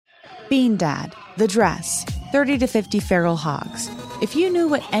Bean Dad, The Dress, 30 to 50 Feral Hogs. If you knew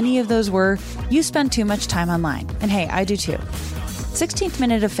what any of those were, you spend too much time online. And hey, I do too. 16th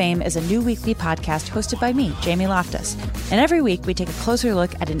Minute of Fame is a new weekly podcast hosted by me, Jamie Loftus. And every week we take a closer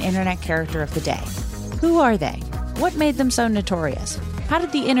look at an internet character of the day. Who are they? What made them so notorious? How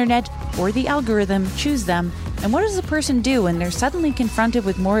did the internet or the algorithm choose them? And what does a person do when they're suddenly confronted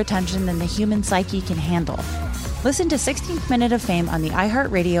with more attention than the human psyche can handle? Listen to 16th Minute of Fame on the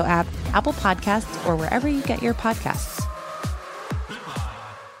iHeartRadio app, Apple Podcasts, or wherever you get your podcasts.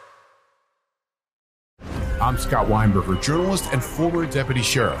 I'm Scott Weinberger, journalist and former deputy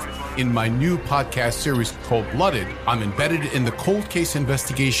sheriff. In my new podcast series, Cold-Blooded, I'm embedded in the cold case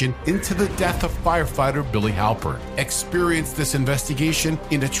investigation into the death of firefighter Billy Halpern. Experience this investigation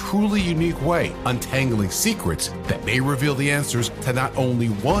in a truly unique way, untangling secrets that may reveal the answers to not only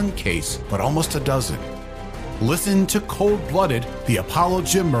one case, but almost a dozen. Listen to Cold-Blooded, The Apollo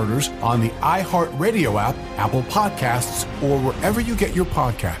Gym Murders on the iHeartRadio app, Apple Podcasts, or wherever you get your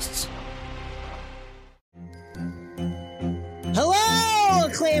podcasts. Hello,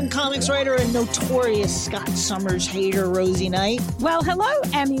 acclaimed comics writer and notorious Scott Summers hater, Rosie Knight. Well, hello,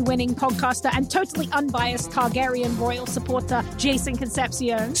 Emmy-winning podcaster and totally unbiased Targaryen royal supporter, Jason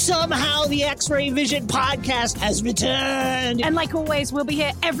Concepcion. Somehow the X-Ray Vision podcast has returned. And like always, we'll be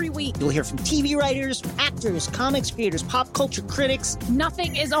here every week. You'll hear from TV writers, actors, comics creators, pop culture critics.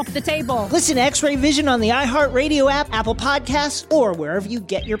 Nothing is off the table. Listen to X-Ray Vision on the iHeartRadio app, Apple Podcasts, or wherever you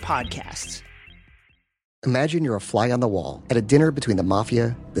get your podcasts. Imagine you're a fly on the wall at a dinner between the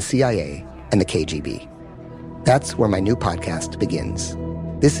Mafia, the CIA, and the KGB. That's where my new podcast begins.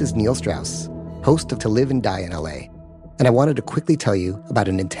 This is Neil Strauss, host of To Live and Die in LA, and I wanted to quickly tell you about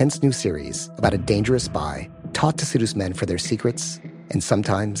an intense new series about a dangerous spy taught to seduce men for their secrets and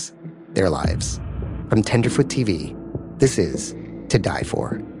sometimes their lives. From Tenderfoot TV, this is To Die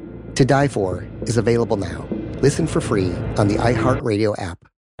For. To Die For is available now. Listen for free on the iHeartRadio app,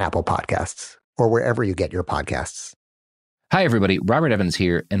 Apple Podcasts, or wherever you get your podcasts. Hi, everybody. Robert Evans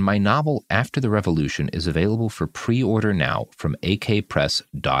here, and my novel, After the Revolution, is available for pre-order now from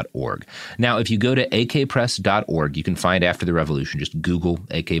akpress.org. Now, if you go to akpress.org, you can find After the Revolution. Just Google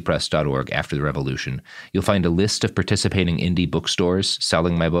akpress.org, After the Revolution. You'll find a list of participating indie bookstores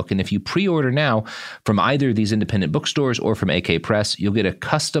selling my book, and if you pre-order now from either of these independent bookstores or from AK Press, you'll get a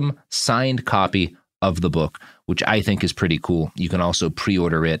custom signed copy of the book, which I think is pretty cool. You can also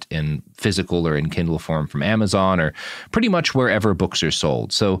pre-order it in physical or in Kindle form from Amazon or pretty much wherever books are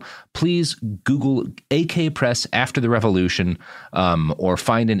sold. So please Google AK Press After the Revolution or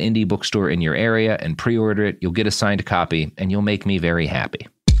find an indie bookstore in your area and pre-order it. You'll get a signed copy and you'll make me very happy.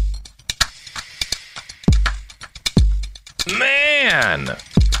 Man!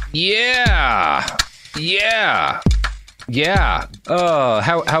 Yeah! Yeah! Yeah.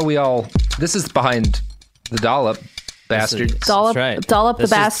 How we all... This is behind the Dollop bastards. Dollop, right. Dollop the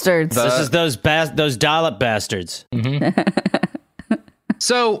bastards. This is those Dollop bastards. Mm-hmm.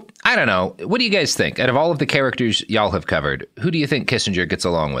 So, I don't know. What do you guys think? Out of all of the characters y'all have covered, who do you think Kissinger gets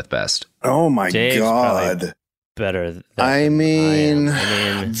along with best? Oh, my Dave's God. Better. I mean,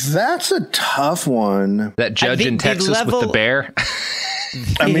 that's a tough one. That judge in Texas with the bear?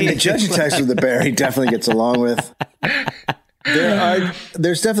 I mean, the judge in Texas with the bear, he definitely gets along with.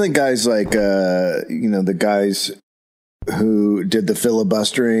 There's definitely guys like, the guys who did the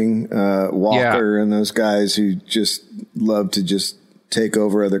filibustering, Walker and those guys who just love to just take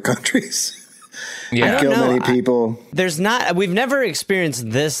over other countries. Yeah. Kill many people. We've never experienced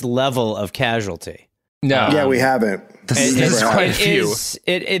this level of casualty. No. Yeah, we haven't. This is quite a few.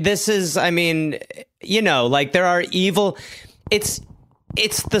 This is, I mean, like there are evil.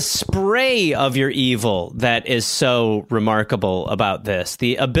 It's the spray of your evil that is so remarkable about this.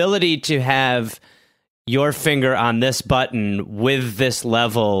 The ability to have your finger on this button with this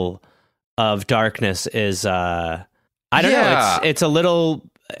level of darkness is, I don't know. It's a little,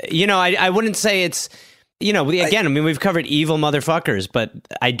 I wouldn't say it's, again, I mean, we've covered evil motherfuckers, but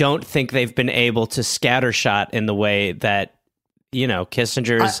I don't think they've been able to scattershot in the way that,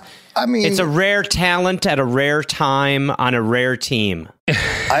 Kissinger's. I mean, it's a rare talent at a rare time on a rare team.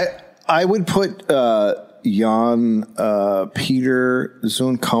 I would put Jan Peter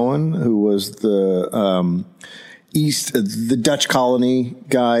Zoon Cohen, who was the the Dutch colony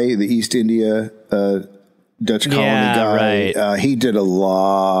guy, the East India Dutch colony guy. Right. He did a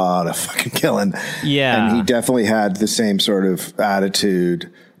lot of fucking killing. Yeah, and he definitely had the same sort of attitude,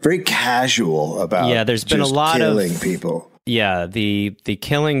 very casual about. Yeah, there's been a lot killing of people. Yeah, the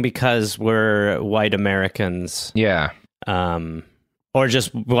killing because we're white Americans. Yeah. Or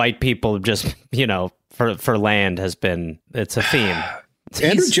just white people just, for land has been, it's a theme.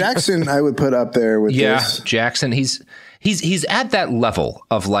 Andrew Jackson, I would put up there with this. Yeah, Jackson. He's at that level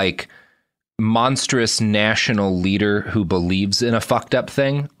of like monstrous national leader who believes in a fucked up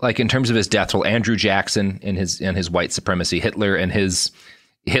thing. Like in terms of his death roll, Andrew Jackson and his white supremacy, Hitler and his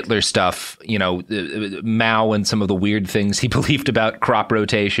Hitler stuff, you know, Mao and some of the weird things he believed about crop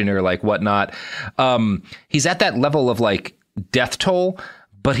rotation or like whatnot. He's at that level of like death toll,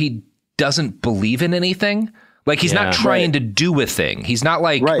 but he doesn't believe in anything. Like he's not trying to do a thing. He's not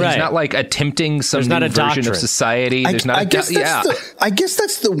like he's not like attempting some new version of society. There's not. I guess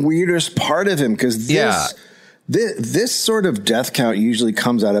that's the weirdest part of him, because this sort of death count usually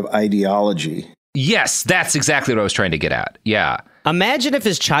comes out of ideology. Yes, that's exactly what I was trying to get at. Yeah. Imagine if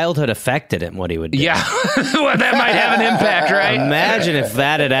his childhood affected him, what he would do. Yeah, well, that might have an impact, right? Imagine if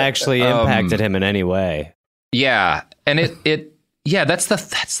that had actually impacted him in any way. Yeah, and that's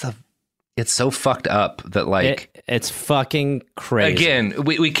the. It's so fucked up that like it's fucking crazy. Again,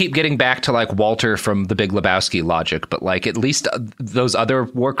 we keep getting back to like Walter from The Big Lebowski logic, but like at least those other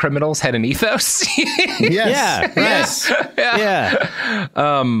war criminals had an ethos. Yes. Yeah.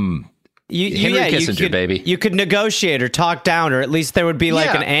 Henry Kissinger, baby. You could negotiate or talk down, or at least there would be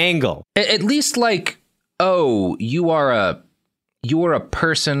like an angle. At least like, oh, you are a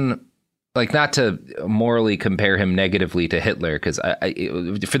person. Like, not to morally compare him negatively to Hitler, because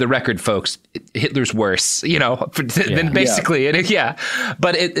for the record, folks, Hitler's worse, you know, than basically. Yeah.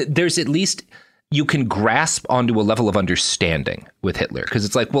 But there's at least you can grasp onto a level of understanding with Hitler, because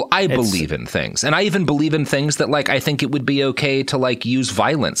it's like, well, I believe in things, and I even believe in things that like I think it would be okay to like use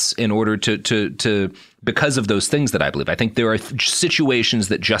violence in order to because of those things that I believe. I think there are situations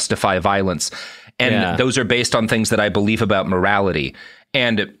that justify violence, and those are based on things that I believe about morality.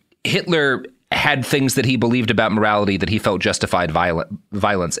 And Hitler had things that he believed about morality that he felt justified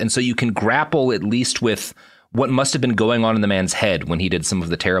violence. And so you can grapple at least with what must have been going on in the man's head when he did some of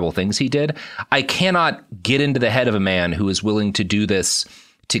the terrible things he did. I cannot get into the head of a man who is willing to do this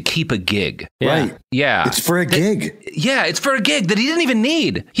to keep a gig. Right. Yeah. It's for a gig. Yeah, it's for a gig that he didn't even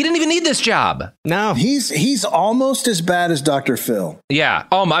need. He didn't even need this job. No. He's almost as bad as Dr. Phil. Yeah.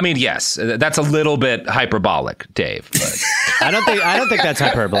 I mean, yes. That's a little bit hyperbolic, Dave. But I don't think that's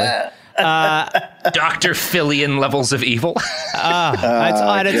hyperbole. Dr. Philian levels of evil.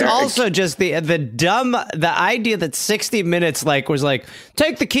 It's also just the idea that 60 Minutes was like,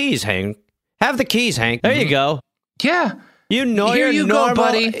 take the keys, Hank. Have the keys, Hank. There you go. Yeah. You know, here you go,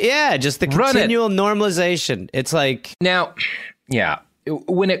 buddy. Yeah, just the continual normalization. It's like now,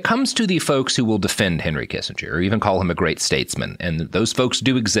 when it comes to the folks who will defend Henry Kissinger or even call him a great statesman, and those folks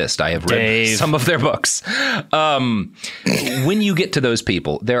do exist. I have read some of their books. When you get to those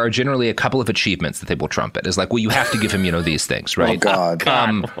people, there are generally a couple of achievements that they will trumpet. It's like, well, you have to give him, these things, right? Oh,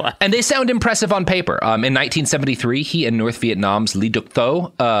 God. And they sound impressive on paper. In 1973, he and North Vietnam's Lee Duc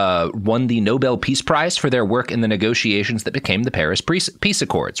Tho won the Nobel Peace Prize for their work in the negotiations that became the Paris Peace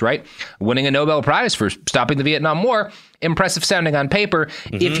Accords, right? Winning a Nobel Prize for stopping the Vietnam War. Impressive sounding on paper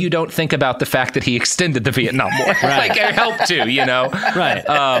if you don't think about the fact that he extended the Vietnam War. Like, it helped to,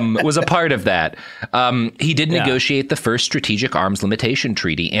 Right. Was a part of that. He did negotiate the first strategic arms limitation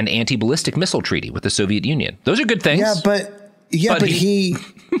treaty and anti-ballistic missile treaty with the Soviet Union. Those are good things. Yeah, but he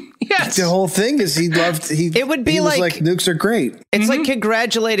yes. The whole thing is it would be like nukes are great. It's like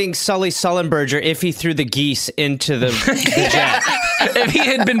congratulating Sully Sullenberger if he threw the geese into the jet. If he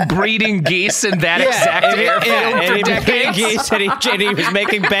had been breeding geese in that exact airfield for decades. Geese and he was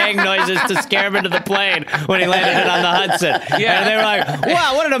making bang noises to scare him into the plane when he landed it on the Hudson. Yeah. And they were like,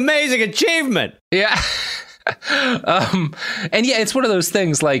 wow, what an amazing achievement. Yeah. And it's one of those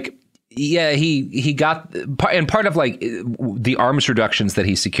things like, he got, and part of like the arms reductions that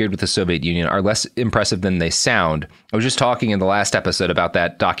he secured with the Soviet Union are less impressive than they sound. I was just talking in the last episode about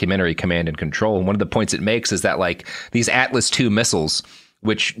that documentary Command and Control, and one of the points it makes is that like these Atlas II missiles,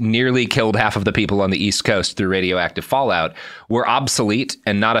 which nearly killed half of the people on the East Coast through radioactive fallout, were obsolete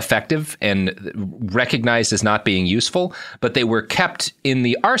and not effective and recognized as not being useful. But they were kept in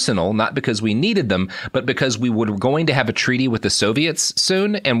the arsenal, not because we needed them, but because we were going to have a treaty with the Soviets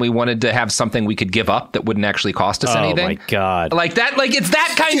soon, and we wanted to have something we could give up that wouldn't actually cost us anything. Oh, my God. Like that, like it's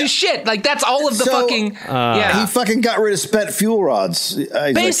that kind of shit. Like that's all of the fucking... He fucking got rid of spent fuel rods.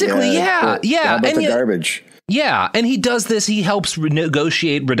 Basically, How about the garbage? Yeah, and he does this. He helps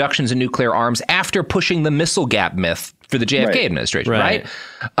negotiate reductions in nuclear arms after pushing the missile gap myth for the JFK administration, right?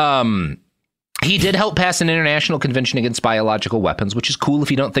 He did help pass an international convention against biological weapons, which is cool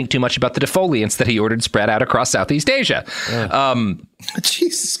if you don't think too much about the defoliants that he ordered spread out across Southeast Asia.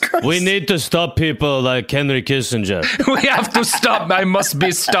 Jesus Christ. We need to stop people like Henry Kissinger. We have to stop. I must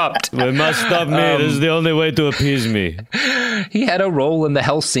be stopped. We must stop me. This is the only way to appease me. He had a role in the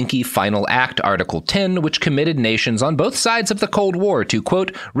Helsinki Final Act, Article 10, which committed nations on both sides of the Cold War to,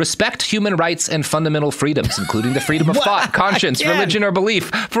 quote, respect human rights and fundamental freedoms, including the freedom of thought, conscience, religion, or belief,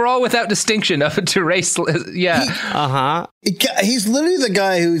 for all without distinction of to race. Yeah. He's literally the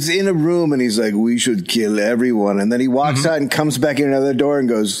guy who's in a room and he's like, we should kill everyone. And then he walks out and comes back in another door and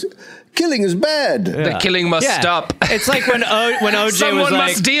goes, killing is bad. The killing must stop. It's like when OJ Someone was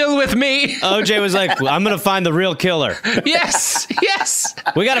like, must deal with me. OJ was like, I'm going to find the real killer. Yes.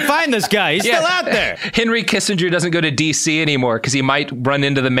 We got to find this guy. He's still out there. Henry Kissinger doesn't go to D.C. anymore because he might run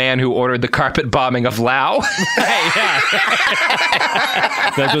into the man who ordered the carpet bombing of Laos.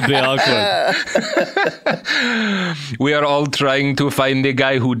 That would be awkward. We are all trying to find the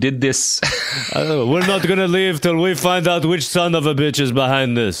guy who did this. We're not going to leave till we find out which son of a bitch is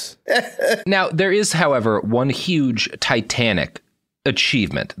behind this. Now, there is, however, one huge titanic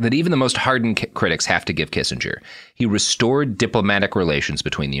achievement that even the most hardened critics have to give Kissinger. He restored diplomatic relations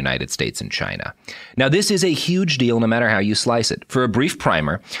between the United States and China. Now, this is a huge deal no matter how you slice it. For a brief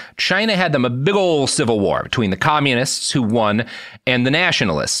primer, China had them a big old civil war between the communists who won and the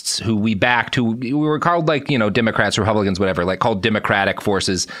nationalists who we backed, who were called Democrats, Republicans, whatever, like called democratic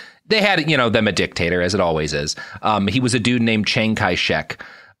forces. They had, them a dictator, as it always is. He was a dude named Chiang Kai-shek.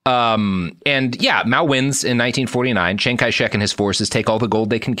 Mao wins in 1949. Chiang Kai-shek and his forces take all the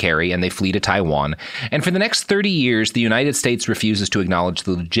gold they can carry and they flee to Taiwan. And for the next 30 years, the United States refuses to acknowledge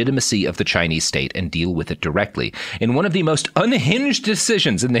the legitimacy of the Chinese state and deal with it directly. In one of the most unhinged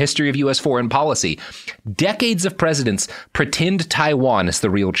decisions in the history of U.S. foreign policy, decades of presidents pretend Taiwan is the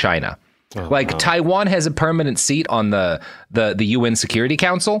real China. Taiwan has a permanent seat on the UN Security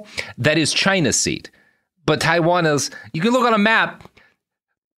Council. That is China's seat. But Taiwan is, you can look on a map,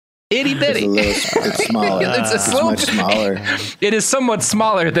 itty bitty. It's smaller. It's much smaller. It is somewhat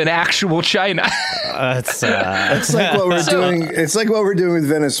smaller than actual China. It's like what we're doing. It's like what we're doing with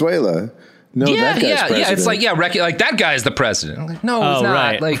Venezuela. No, that guy's president. It's like that guy's the president. I'm like, no, he's not.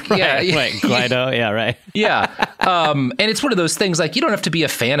 Right. Right, Guaido. Yeah, right. Yeah. And it's one of those things like you don't have to be a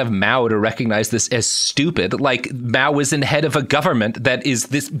fan of Mao to recognize this as stupid. Like Mao is in head of a government that is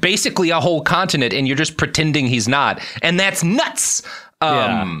this basically a whole continent and you're just pretending he's not. And that's nuts.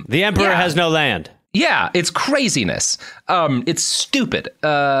 The emperor has no land. Yeah, it's craziness. It's stupid.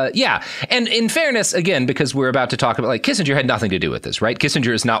 And in fairness, again, because we're about to talk about, Kissinger had nothing to do with this, right?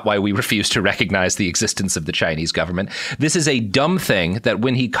 Kissinger is not why we refuse to recognize the existence of the Chinese government. This is a dumb thing that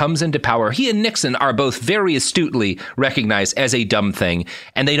when he comes into power, he and Nixon are both very astutely recognized as a dumb thing,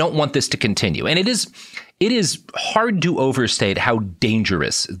 and they don't want this to continue. And it is hard to overstate how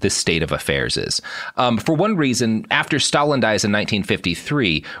dangerous this state of affairs is. For one reason, after Stalin dies in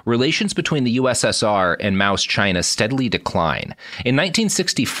 1953, relations between the USSR and Mao's China steadily decline. In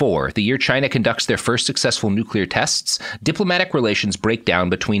 1964, the year China conducts their first successful nuclear tests, diplomatic relations break down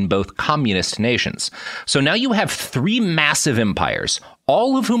between both communist nations. So now you have three massive empires,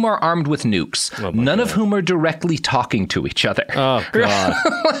 all of whom are armed with nukes, none of whom are directly talking to each other. Oh, God.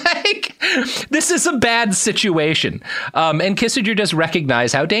 This is a bad situation. And Kissinger does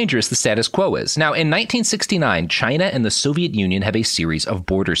recognize how dangerous the status quo is. Now, in 1969, China and the Soviet Union have a series of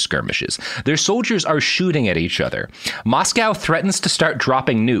border skirmishes. Their soldiers are shooting at each other. Moscow threatens to start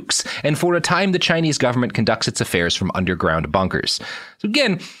dropping nukes. And for a time, the Chinese government conducts its affairs from underground bunkers. So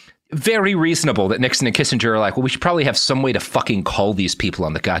again, very reasonable that Nixon and Kissinger are like, well, we should probably have some way to fucking call these people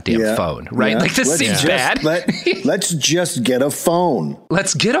on the goddamn phone, right? Yeah. This seems bad. Let's just get a phone.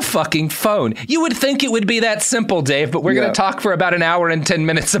 Let's get a fucking phone. You would think it would be that simple, Dave, but we're going to talk for about an hour and 10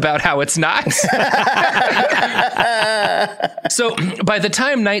 minutes about how it's not. So by the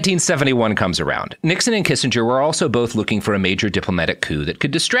time 1971 comes around, Nixon and Kissinger were also both looking for a major diplomatic coup that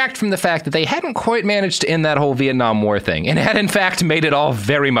could distract from the fact that they hadn't quite managed to end that whole Vietnam War thing and had in fact made it all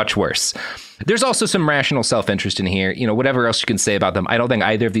very much worse. There's also some rational self-interest in here. Whatever else you can say about them, I don't think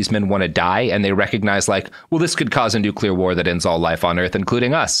either of these men want to die, and they recognize, this could cause a nuclear war that ends all life on Earth,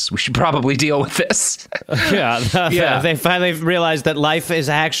 including us. We should probably deal with this. They finally realized that life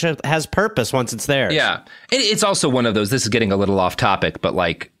has purpose once it's there. Yeah. It's also one of those, this is getting a little off topic, but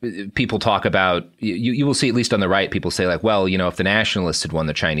people talk about, you will see, at least on the right, people say if the nationalists had won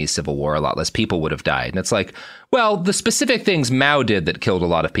the Chinese Civil War, a lot less people would have died. And it's the specific things Mao did that killed a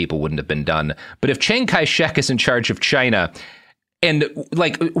lot of people wouldn't have been done. But if Chiang Kai-shek is in charge of China, And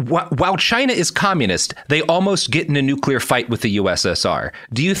like, while China is communist, they almost get in a nuclear fight with the USSR.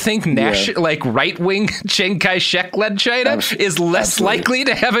 Do you think like right-wing Chiang Kai-shek-led China is less likely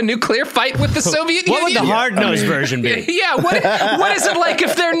to have a nuclear fight with the Soviet Union? What would the hard-nosed version be? Yeah, what is it like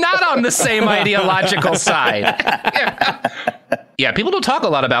if they're not on the same ideological side? Yeah, people don't talk a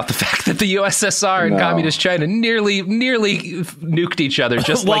lot about the fact that the USSR and communist China nearly nuked each other,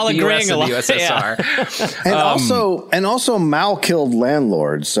 just like the US and the USSR. Yeah. And also Mao killed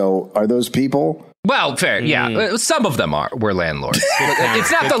landlords. So are those people? Well, fair, yeah. Some of them were landlords.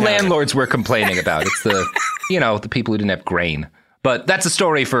 It's not the landlords we're complaining about. It's the people who didn't have grain. But that's a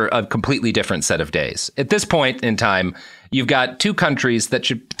story for a completely different set of days. At this point in time, you've got three countries that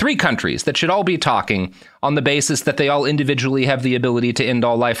should all be talking on the basis that they all individually have the ability to end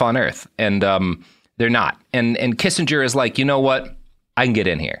all life on Earth. And they're not. And Kissinger is like, you know what? I can get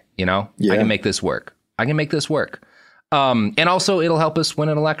in here. I can make this work. And also it'll help us win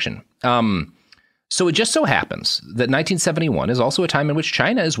an election. So it just so happens that 1971 is also a time in which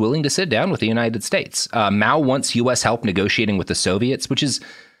China is willing to sit down with the United States. Mao wants U.S. help negotiating with the Soviets, which is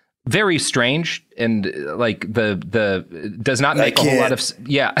very strange and like the does not make a whole lot of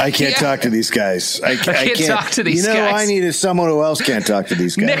I can't talk to these guys. I can't talk to these guys. I needed someone who else can't talk to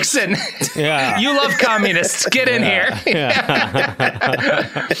these guys. Nixon, you love communists. Get in here.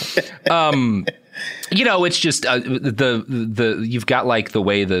 It's just you've got like the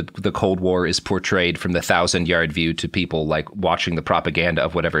way the Cold War is portrayed from the 1,000-yard view to people like watching the propaganda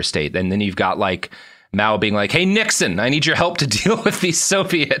of whatever state. And then you've got like Mao being like, hey, Nixon, I need your help to deal with these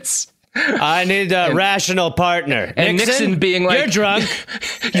Soviets. I need a rational partner. And Nixon being like, you're drunk.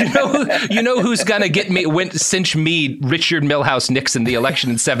 you know who's going to cinch me, Richard Milhouse Nixon, the election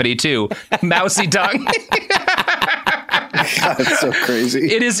in 72? Mao Zedong. God, it's so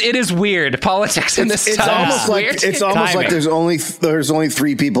crazy. It is weird. Politics in this time. It's almost like there's only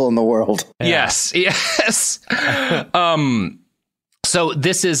 3 people in the world. Yeah. Yes. So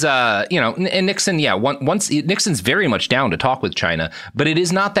this is, and Nixon, Nixon's very much down to talk with China, but it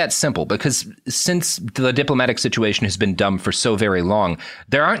is not that simple because since the diplomatic situation has been dumb for so very long,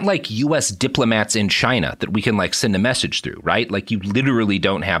 there aren't like U.S. diplomats in China that we can like send a message through, right? Like you literally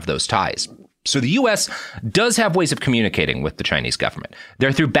don't have those ties. So the U.S. does have ways of communicating with the Chinese government.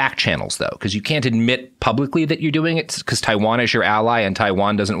 They're through back channels, though, because you can't admit publicly that you're doing it because Taiwan is your ally and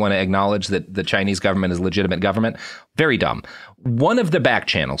Taiwan doesn't want to acknowledge that the Chinese government is a legitimate government. Very dumb. One of the back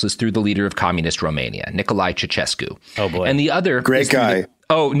channels is through the leader of communist Romania, Nicolae Ceausescu. Oh, boy. And the other... Great guy.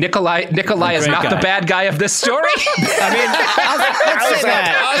 Nicolae is not the bad guy of this story? I mean, let's say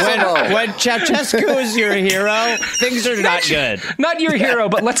that. When Ceausescu is your hero, things are not good. Not your hero,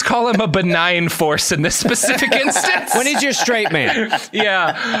 but let's call him a benign force in this specific instance. When he's your straight man.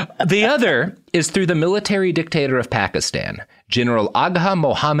 Yeah. The other is through the military dictator of Pakistan, General Agha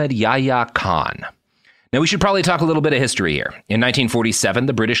Mohammad Yahya Khan. Now, we should probably talk a little bit of history here. In 1947,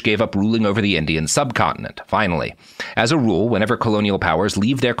 the British gave up ruling over the Indian subcontinent, finally. As a rule, whenever colonial powers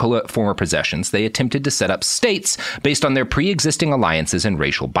leave their former possessions, they attempted to set up states based on their pre-existing alliances and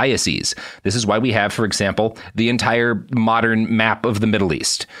racial biases. This is why we have, for example, the entire modern map of the Middle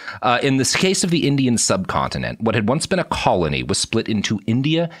East. In the case of the Indian subcontinent, what had once been a colony was split into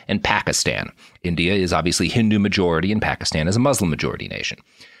India and Pakistan. India is obviously Hindu majority and Pakistan is a Muslim majority nation.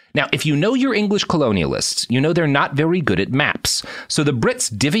 Now, if you know your English colonialists, you know they're not very good at maps. So the Brits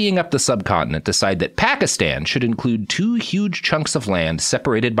divvying up the subcontinent decide that Pakistan should include 2 huge chunks of land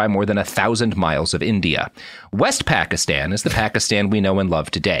separated by more than 1,000 miles of India. West Pakistan is the Pakistan we know and love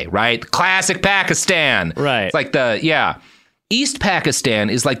today, right? Classic Pakistan. Right. It's like East Pakistan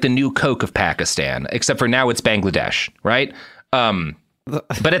is like the new Coke of Pakistan, except for now it's Bangladesh, right?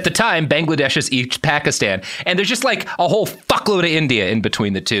 But at the time, Bangladesh is East Pakistan, and there's just like a whole fuckload of India in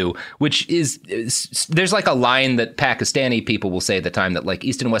between the two, which is there's like a line that Pakistani people will say at the time that like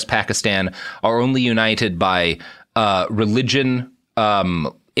East and West Pakistan are only united by religion,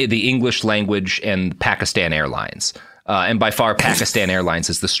 the English language, and Pakistan Airlines. And by far, Pakistan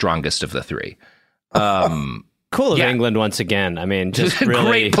Airlines is the strongest of the 3. Cool of England once again. I mean, just really...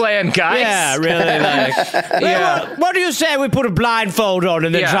 Great plan, guys. Yeah, really. What do you say we put a blindfold on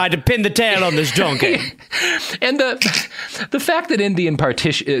and then try to pin the tail on this donkey? And the fact that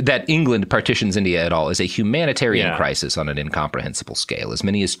England partitions India at all is a humanitarian crisis on an incomprehensible scale. As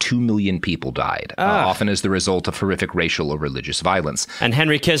many as 2 million people died, often as the result of horrific racial or religious violence. And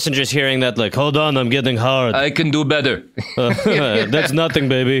Henry Kissinger's hearing that, like, hold on, I'm getting hard. I can do better. That's nothing,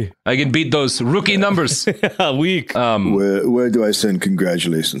 baby. I can beat those rookie numbers. Weak. Where do I send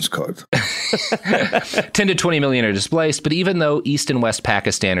congratulations card? 10 to 20 million are displaced, but even though East and West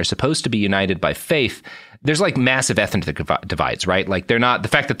Pakistan are supposed to be united by faith, there's like massive ethnic divides, right? Like they're not, the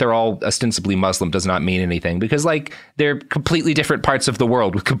fact that they're all ostensibly Muslim does not mean anything because like they're completely different parts of the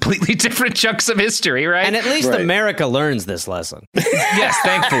world with completely different chunks of history, right? And at least America learns this lesson. Yes,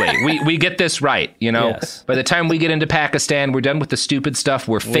 thankfully. We get this right, you know? Yes. By the time we get into Pakistan, we're done with the stupid stuff.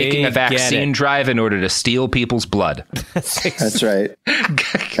 We're faking a vaccine drive in order to steal people's blood. That's right.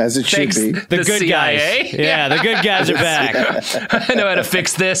 As it should be. The good CIA. guys. Yeah, the good guys are back. I know how to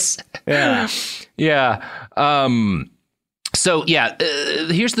fix this. Yeah. Yeah.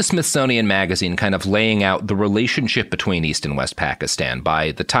 Here's the Smithsonian Magazine kind of laying out the relationship between East and West Pakistan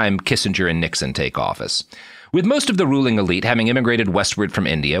by the time Kissinger and Nixon take office. With most of the ruling elite having immigrated westward from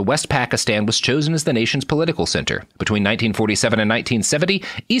India, West Pakistan was chosen as the nation's political center. Between 1947 and 1970,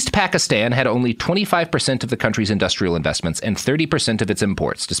 East Pakistan had only 25% of the country's industrial investments and 30% of its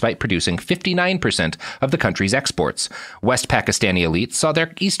imports, despite producing 59% of the country's exports. West Pakistani elites saw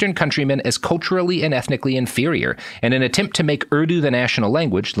their eastern countrymen as culturally and ethnically inferior, and in an attempt to make Urdu the national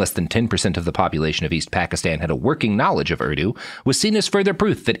language, less than 10% of the population of East Pakistan had a working knowledge of Urdu, was seen as further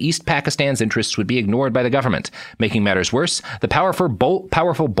proof that East Pakistan's interests would be ignored by the government. Making matters worse, the powerful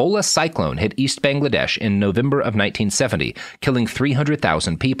Bola cyclone hit East Bangladesh in November of 1970, killing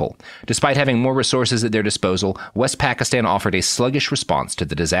 300,000 people. Despite having more resources at their disposal, West Pakistan offered a sluggish response to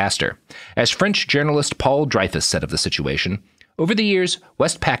the disaster. As French journalist Paul Dreyfus said of the situation, over the years,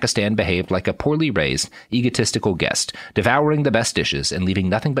 West Pakistan behaved like a poorly raised, egotistical guest, devouring the best dishes and leaving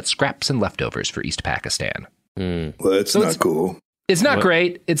nothing but scraps and leftovers for East Pakistan. Well, that's not cool. It's not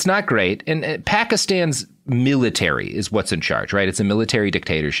great. It's not great. And Pakistan's military is what's in charge, right? It's a military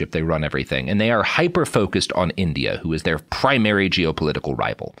dictatorship. They run everything. And they are hyper-focused on India, who is their primary geopolitical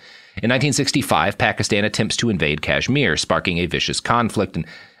rival. In 1965, Pakistan attempts to invade Kashmir, sparking a vicious conflict. And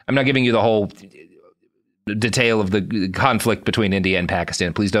I'm not giving you the whole detail of the conflict between India and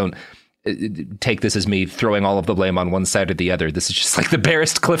Pakistan. Please don't take this as me throwing all of the blame on one side or the other. This is just like the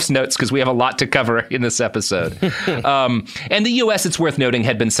barest Cliff's Notes because we have a lot to cover in this episode. And the U.S., it's worth noting,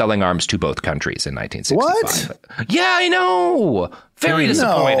 had been selling arms to both countries in 1965. What? Yeah, I know. Very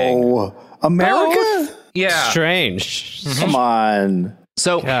disappointing. No. America? Both? Yeah. Strange. Come on.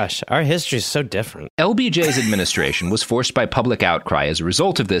 So, gosh, our history is so different. LBJ's administration was forced by public outcry as a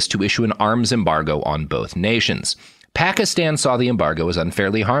result of this to issue an arms embargo on both nations. Pakistan saw the embargo as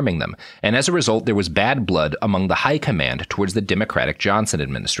unfairly harming them, and as a result, there was bad blood among the high command towards the Democratic Johnson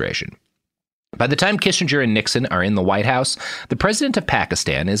administration. By the time Kissinger and Nixon are in the White House, the president of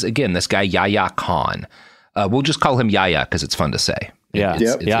Pakistan is, again, this guy Yahya Khan. We'll just call him Yahya because it's fun to say. Yeah,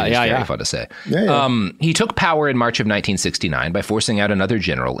 it's very fun to say. Yeah. He took power in March of 1969 by forcing out another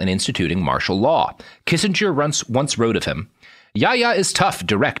general and instituting martial law. Kissinger once wrote of him, Yahya is tough,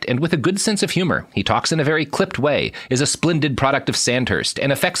 direct, and with a good sense of humor. He talks in a very clipped way, is a splendid product of Sandhurst,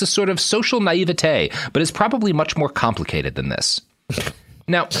 and affects a sort of social naivete, but is probably much more complicated than this.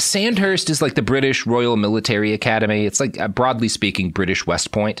 Now, Sandhurst is like the British Royal Military Academy. It's like, broadly speaking, British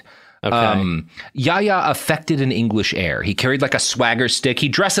West Point. Okay. Yahya affected an English air. He carried like a swagger stick. He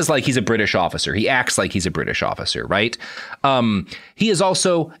dresses like he's a British officer. He acts like he's a British officer, right? He is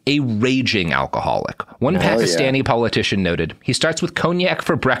also a raging alcoholic. One Pakistani politician noted, he starts with cognac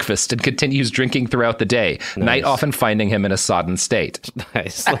for breakfast and continues drinking throughout the day, night often finding him in a sodden state.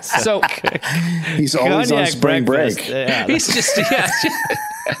 Nice. So he's always on spring break. Yeah, he's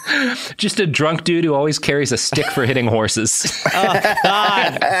just a drunk dude who always carries a stick for hitting horses. Oh,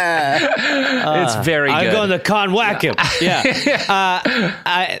 God. It's very good. I'm going to con whack him. Yeah.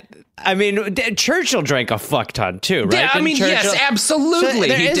 I mean, Churchill drank a fuck ton too, right? Yeah, I mean, yes, absolutely. So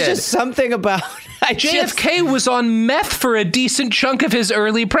there he is did. just something about JFK was on meth for a decent chunk of his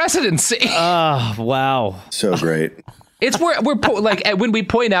early presidency. Oh, wow. So great. It's we're like when we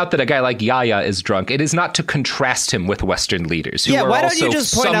point out that a guy like Yahya is drunk, it is not to contrast him with Western leaders who are why don't also you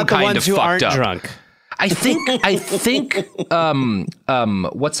just point out the ones who aren't drunk? I think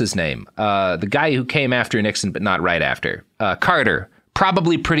what's his name? The guy who came after Nixon but not right after. Carter.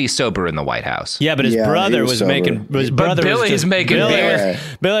 Probably pretty sober in the White House. Yeah, but his brother was making. His brother Billy's making beer.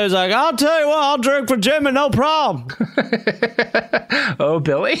 Billy was like, "I'll tell you what, I'll drink for Jimmy, no problem." Oh,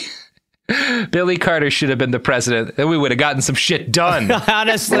 Billy. Billy Carter should have been the president, and we would have gotten some shit done.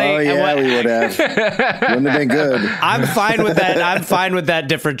 Honestly, we would have. Wouldn't have been good. I'm fine with that. I'm fine with that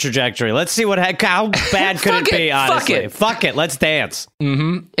different trajectory. Let's see how bad could it be. Honestly, fuck it. Let's dance. Mm-hmm.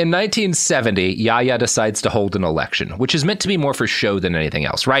 In 1970, Yahya decides to hold an election, which is meant to be more for show than anything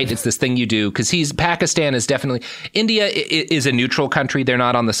else, right? It's this thing you do because Pakistan is definitely India is a neutral country. They're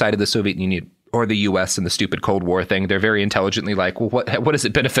not on the side of the Soviet Union or the U.S. and the stupid Cold War thing. They're very intelligently like, well, what does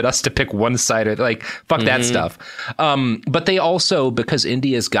it benefit us to pick one side? Or like, fuck that stuff. But they also, because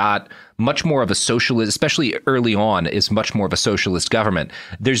India's got much more of a socialist, especially early on, is much more of a socialist government.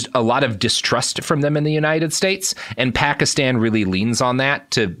 There's a lot of distrust from them in the United States, and Pakistan really leans on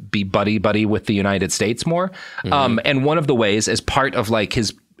that to be buddy with the United States more. And one of the ways, as part of like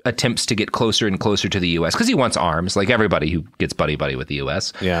his attempts to get closer and closer to the U.S., because he wants arms, like everybody who gets buddy with the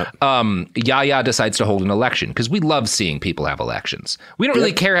U.S. Yeah. Yahya decides to hold an election, because we love seeing people have elections. We don't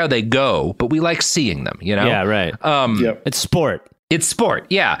really care how they go, but we like seeing them, you know? Yeah, right. It's sport. It's sport,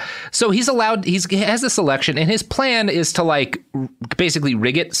 yeah. So he has this election, and his plan is to like basically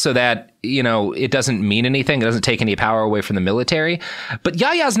rig it so that, you know, it doesn't mean anything. It doesn't take any power away from the military. But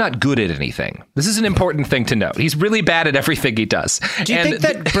Yahya's not good at anything. This is an important thing to note. He's really bad at everything he does. Do you think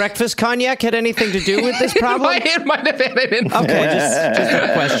that breakfast cognac had anything to do with this problem? It might have had an influence. Okay, just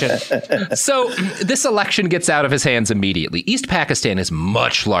a question. So this election gets out of his hands immediately. East Pakistan is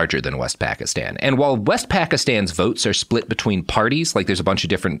much larger than West Pakistan. And while West Pakistan's votes are split between parties, like there's a bunch of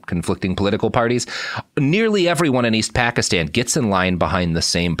different conflicting political parties, nearly everyone in East Pakistan gets in line behind the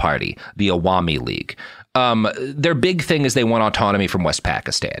same party, the Awami League. Their big thing is they want autonomy from West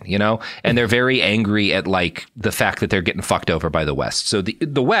Pakistan, you know, and they're very angry at like the fact that they're getting fucked over by the West. So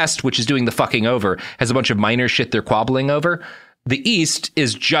the West, which is doing the fucking over, has a bunch of minor shit they're quabbling over. The East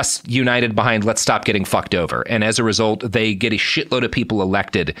is just united behind let's stop getting fucked over. And as a result, they get a shitload of people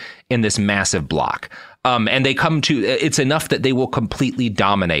elected in this massive block. And they come to, it's enough that they will completely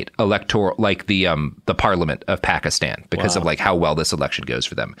dominate electoral, like the parliament of Pakistan because of like how well this election goes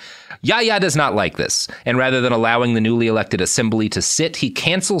for them. Yahya does not like this. And rather than allowing the newly elected assembly to sit, he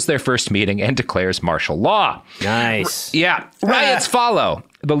cancels their first meeting and declares martial law. Nice. Yeah. Riots follow.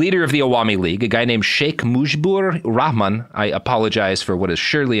 The leader of the Awami League, a guy named Sheikh Mujibur Rahman, I apologize for what is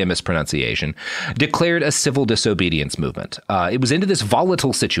surely a mispronunciation, declared a civil disobedience movement. It was into this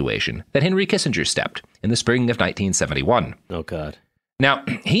volatile situation that Henry Kissinger stepped in the spring of 1971. Oh, God. Now,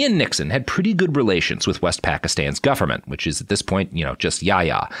 he and Nixon had pretty good relations with West Pakistan's government, which is at this point, you know, just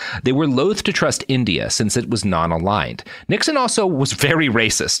Yahya. They were loath to trust India since it was non-aligned. Nixon also was very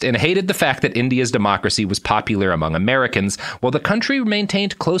racist and hated the fact that India's democracy was popular among Americans, while the country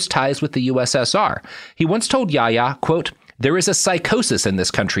maintained close ties with the USSR. He once told Yahya, quote, "There is a psychosis in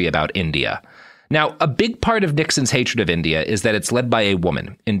this country about India." Now, a big part of Nixon's hatred of India is that it's led by a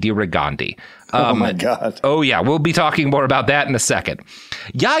woman, Indira Gandhi. Oh, my God. Oh, yeah. We'll be talking more about that in a second.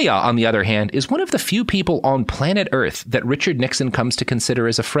 Yahya, on the other hand, is one of the few people on planet Earth that Richard Nixon comes to consider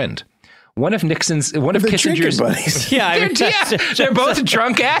as a friend. One of Kissinger's buddies. Yeah, they're both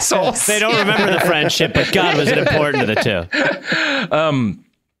drunk assholes. They don't remember the friendship, but God, was it important to the two.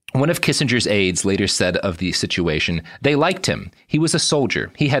 One of Kissinger's aides later said of the situation, they liked him. He was a soldier.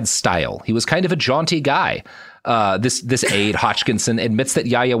 He had style. He was kind of a jaunty guy. This aide, Hodgkinson, admits that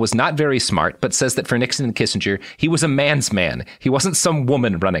Yahya was not very smart, but says that for Nixon and Kissinger, he was a man's man. He wasn't some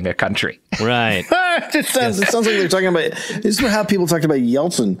woman running a country. Right. It sounds like they're talking about, this is how people talked about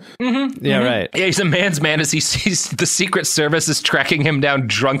Yeltsin. Mm-hmm. Yeah, right. Yeah, he's a man's man as he sees the Secret Service is tracking him down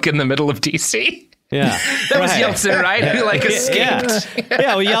drunk in the middle of D.C. Yeah, that was Yeltsin, right? Who like escaped.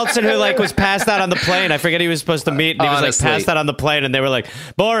 Yeah, well, Yeltsin, who like was passed out on the plane. I forget he was supposed to meet, and he was like passed out on the plane, and they were like,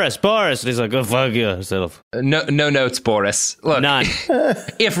 Boris, and he's like, go fuck yourself. No notes, Boris. Look, none.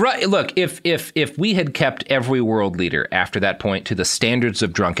 If we had kept every world leader after that point to the standards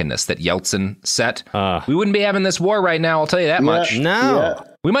of drunkenness that Yeltsin set, we wouldn't be having this war right now. I'll tell you that much. No. Yeah.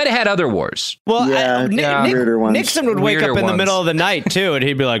 We might have had other wars. Well, Nixon would wake up in the middle of the night, too, and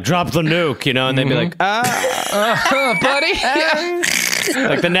he'd be like, drop the nuke, you know, and they'd be like, buddy. Yeah.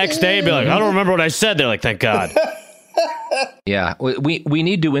 Like the next day, he'd be like, I don't remember what I said. They're like, thank God. Yeah, we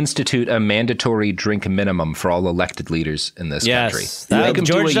need to institute a mandatory drink minimum for all elected leaders in this country.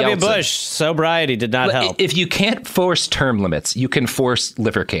 George W. Bush, sobriety did not help. If you can't force term limits, you can force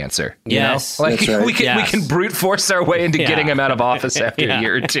liver cancer. Yes, you know? Like right. we can brute force our way into getting him out of office after a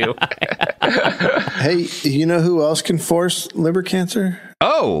year or two. Hey, you know who else can force liver cancer?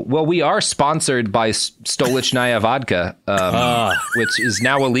 Oh, well, we are sponsored by Stolichnaya vodka, which is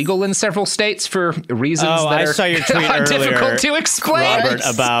now illegal in several states for reasons that I saw your tweet difficult to explain. Robert,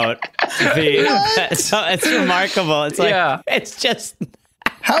 about it's remarkable. It's like, it's just...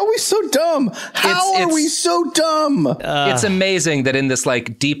 How are we so dumb? How are we so dumb? It's amazing that in this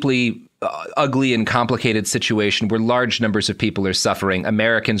like deeply ugly and complicated situation where large numbers of people are suffering,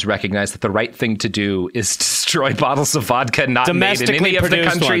 Americans recognize that the right thing to do is destroy bottles of vodka not made in any of the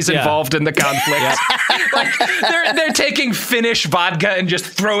countries involved in the conflict. Like, they're taking Finnish vodka and just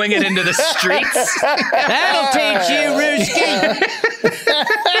throwing it into the streets. That'll teach you, Ruski.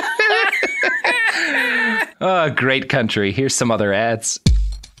 Oh, great country. Here's some other ads.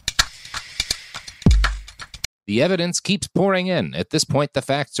 The evidence keeps pouring in. At this point, the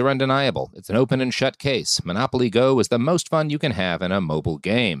facts are undeniable. It's an open and shut case. Monopoly Go is the most fun you can have in a mobile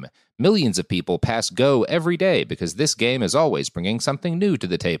game. Millions of people pass Go every day because this game is always bringing something new to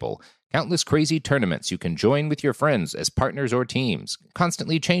the table. Countless crazy tournaments you can join with your friends as partners or teams.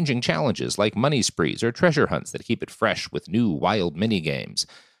 Constantly changing challenges like money sprees or treasure hunts that keep it fresh with new wild mini-games.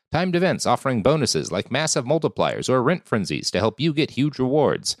 Timed events offering bonuses like massive multipliers or rent frenzies to help you get huge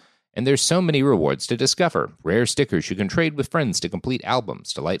rewards. And there's so many rewards to discover. Rare stickers you can trade with friends to complete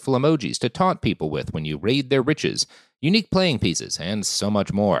albums, delightful emojis to taunt people with when you raid their riches, unique playing pieces, and so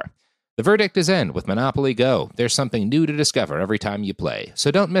much more. The verdict is in with Monopoly Go. There's something new to discover every time you play.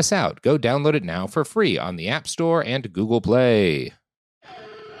 So don't miss out. Go download it now for free on the App Store and Google Play.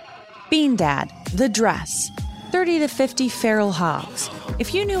 Bean Dad, The Dress, 30 to 50 Feral Hogs.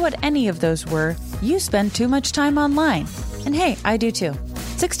 If you knew what any of those were, you spend too much time online. And hey, I do too.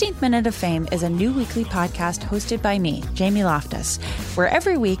 16th Minute of Fame is a new weekly podcast hosted by me, Jamie Loftus, where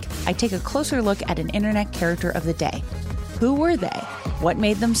every week I take a closer look at an internet character of the day. Who were they? What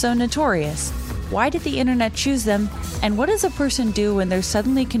made them so notorious? Why did the internet choose them? And what does a person do when they're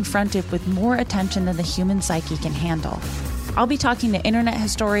suddenly confronted with more attention than the human psyche can handle? I'll be talking to internet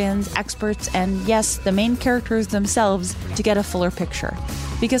historians, experts, and yes, the main characters themselves to get a fuller picture.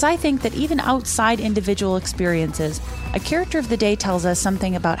 Because I think that even outside individual experiences, a character of the day tells us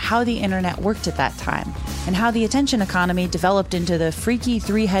something about how the internet worked at that time, and how the attention economy developed into the freaky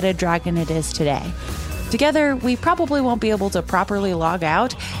three-headed dragon it is today. Together, we probably won't be able to properly log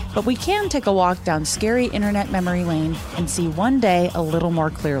out, but we can take a walk down scary internet memory lane and see one day a little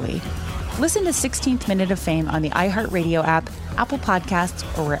more clearly. Listen to 16th Minute of Fame on the iHeartRadio app, Apple Podcasts,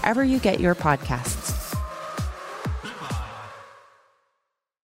 or wherever you get your podcasts.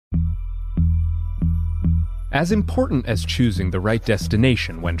 As important as choosing the right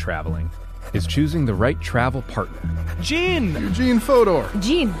destination when traveling is choosing the right travel partner. Eugene Fodor.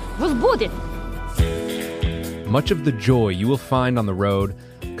 Gene, возбудит. Much of the joy you will find on the road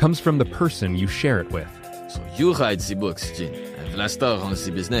comes from the person you share it with. So you write the books, Gene, and Vlasta runs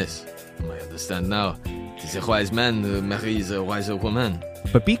the business. I understand now. It is a wise man marries a wiser woman.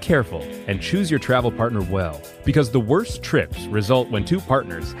 But be careful and choose your travel partner well, because the worst trips result when two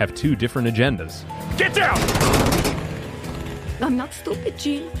partners have two different agendas. Get down! I'm not stupid,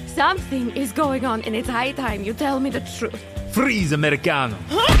 Gene. Something is going on, and it's high time you tell me the truth. Freeze, Americano!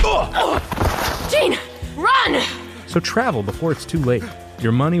 Gene, run! So travel before it's too late.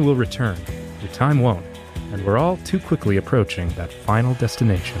 Your money will return, your time won't, and we're all too quickly approaching that final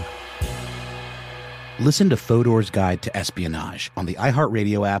destination. Listen to Fodor's Guide to Espionage on the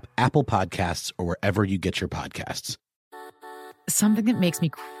iHeartRadio app, Apple Podcasts, or wherever you get your podcasts. Something that makes me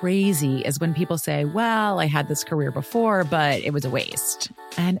crazy is when people say, well, I had this career before, but it was a waste.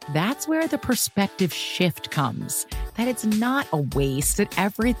 And that's where the perspective shift comes, that it's not a waste, that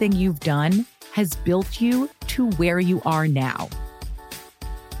everything you've done has built you to where you are now.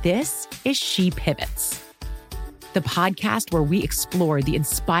 This is She Pivots, the podcast where we explore the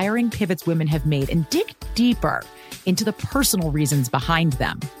inspiring pivots women have made and dig deeper into the personal reasons behind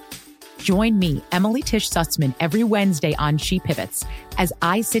them. Join me, Emily Tish Sussman, every Wednesday on She Pivots as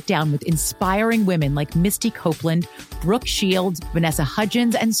I sit down with inspiring women like Misty Copeland, Brooke Shields, Vanessa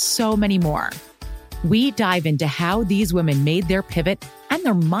Hudgens, and so many more. We dive into how these women made their pivot and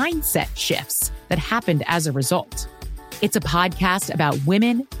their mindset shifts that happened as a result. It's a podcast about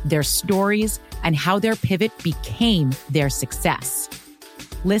women, their stories, and how their pivot became their success.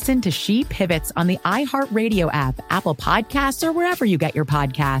 Listen to She Pivots on the iHeartRadio app, Apple Podcasts, or wherever you get your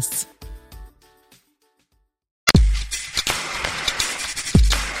podcasts.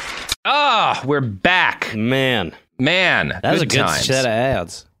 We're back. Man. That was a good set of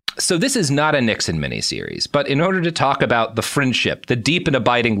ads. So this is not a Nixon miniseries, but in order to talk about the friendship, the deep and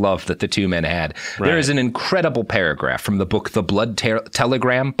abiding love that the two men had, there is an incredible paragraph from the book The Blood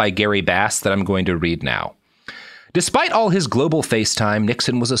Telegram by Gary Bass that I'm going to read now. Despite all his global FaceTime,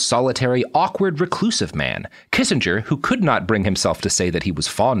 Nixon was a solitary, awkward, reclusive man. Kissinger, who could not bring himself to say that he was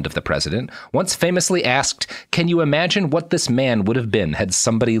fond of the president, once famously asked, "Can you imagine what this man would have been had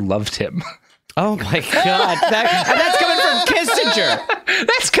somebody loved him?" Oh my God. That's coming from Kissinger.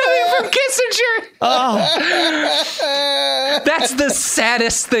 That's coming from Kissinger. That's the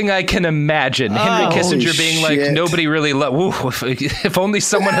saddest thing I can imagine. Henry Kissinger being like, nobody really loved. If only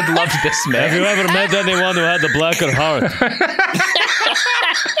someone had loved this man. Have you ever met anyone who had the blacker heart?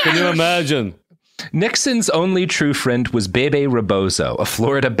 Can you imagine? Nixon's only true friend was Bebe Rebozo, a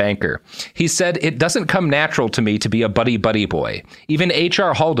Florida banker. He said, "It doesn't come natural to me to be a buddy-buddy boy." Even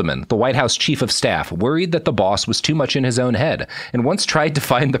H.R. Haldeman, the White House chief of staff, worried that the boss was too much in his own head and once tried to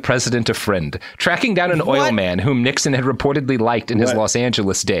find the president a friend, tracking down an oil man whom Nixon had reportedly liked in his Los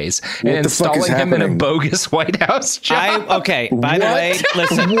Angeles days and installing him in a bogus White House job. By the way,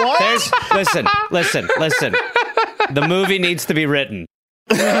 listen. Listen. The movie needs to be written.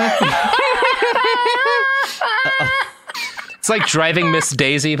 It's like Driving Miss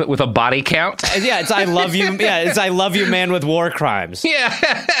Daisy, but with a body count. Yeah, it's I love you. Yeah, it's I love you, man with war crimes. Yeah.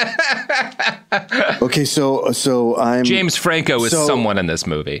 Okay, so I'm James Franco is someone in this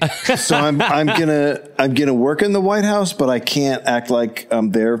movie. So I'm gonna work in the White House, but I can't act like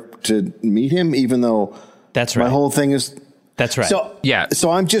I'm there to meet him, even though that's right. My whole thing is that's right. So yeah.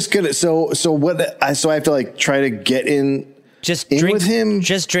 So I'm just gonna so I have to like try to get in. Just drink with him.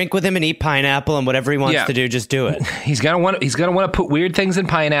 Just drink with him and eat pineapple and whatever he wants to do. Just do it. He's gonna want to put weird things in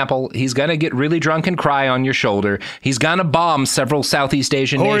pineapple. He's gonna get really drunk and cry on your shoulder. He's gonna bomb several Southeast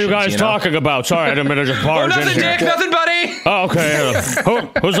Asian nations. Who are you guys talking about? Sorry, I didn't mean to just barge in nothing, here. Dick. Nothing, buddy. Oh, okay.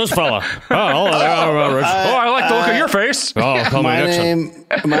 Who's this fella? I like the look of your face. Oh, call me Nixon.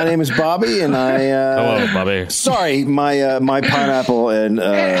 My name is Bobby, and I. Hello, Bobby. Sorry, my pineapple and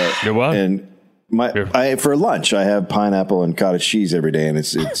your what? And for lunch I have pineapple and cottage cheese every day, and it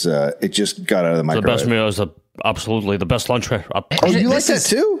just got out of the microwave. The best meal is absolutely the best lunch. Oh, you like that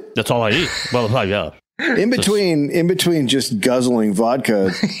too? That's all I eat. Well, yeah. In between just guzzling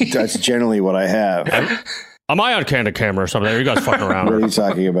vodka, that's generally what I have. Am I on candid camera or something? Are you guys fucking around? What are you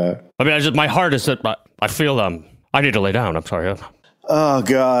talking about? I mean, my heart is that I feel I need to lay down. I'm sorry. Oh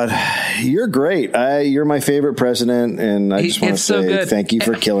God, you're great. You're my favorite president, and I just want to say thank you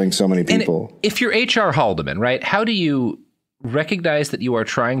for killing so many people. If you're H.R. Haldeman, right? How do you recognize that you are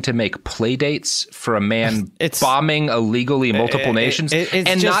trying to make play dates for a man bombing illegally multiple nations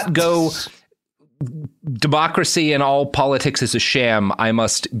and not go democracy and all politics is a sham? I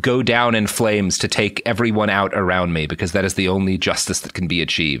must go down in flames to take everyone out around me because that is the only justice that can be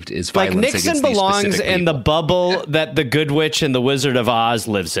achieved. Is violence like Nixon against belongs in the bubble that the Good Witch and the Wizard of Oz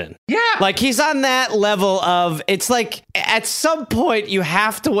lives in. Yeah, like he's on that level of it's like at some point you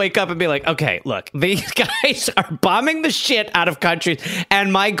have to wake up and be like, okay, look, these guys are bombing the shit out of countries,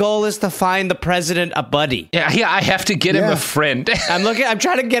 and my goal is to find the president a buddy. Yeah, I have to get him a friend. I'm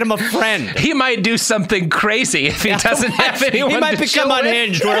trying to get him a friend. He might do something crazy if he doesn't have anyone. He might become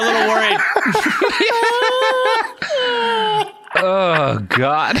unhinged. We're a little worried. Oh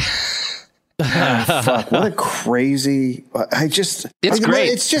God. Fuck, what a crazy. It's great.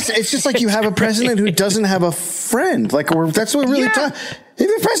 It's just like you have a president who doesn't have a friend. Like that's what really. If a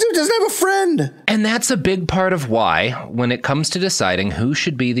president doesn't have a friend, and that's a big part of why, when it comes to deciding who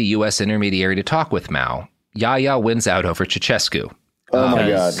should be the U.S. intermediary to talk with Mao, Yahya wins out over Ceausescu. Oh my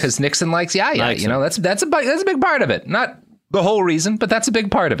God! Because Nixon likes Yahya. You know, that's a big part of it. Not the whole reason, but that's a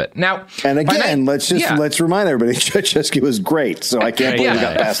big part of it. Now, and again, let's remind everybody, Ceausescu was great, so I can't believe we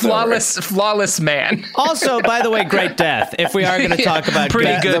got past flawless man. Also, by the way, great death. If we are going to talk about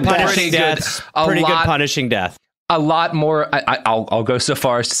pretty good punishing death. A lot more. I'll go so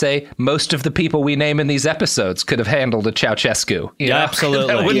far as to say most of the people we name in these episodes could have handled a Ceausescu. Absolutely,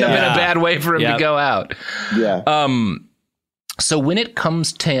 that wouldn't have been a bad way for him to go out. Yeah. So when it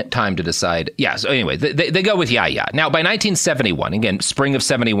comes time to decide, so anyway, they go with Yahya. Now, by 1971, again, spring of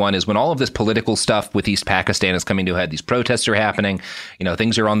 71 is when all of this political stuff with East Pakistan is coming to a head. These protests are happening. You know,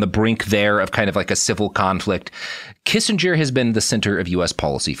 things are on the brink there of kind of like a civil conflict. Kissinger has been the center of U.S.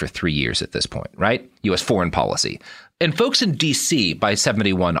 policy for 3 years at this point, right? U.S. foreign policy. And folks in D.C. by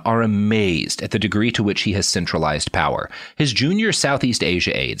 71 are amazed at the degree to which he has centralized power. His junior Southeast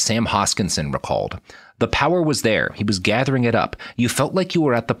Asia aide, Sam Hoskinson, recalled, "The power was there. He was gathering it up. You felt like you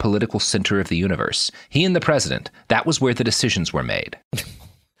were at the political center of the universe. He and the president, that was where the decisions were made."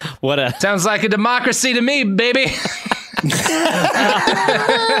 Sounds like a democracy to me, baby.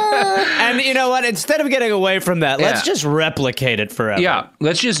 And you know what? Instead of getting away from that, let's just replicate it forever. Yeah,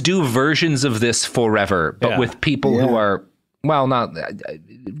 let's just do versions of this forever, but with people who are well, not,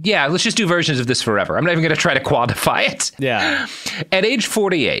 yeah, let's just do versions of this forever. I'm not even going to try to quantify it. Yeah. At age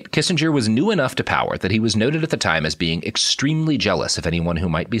 48, Kissinger was new enough to power that he was noted at the time as being extremely jealous of anyone who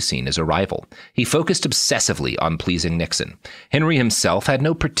might be seen as a rival. He focused obsessively on pleasing Nixon. Henry himself had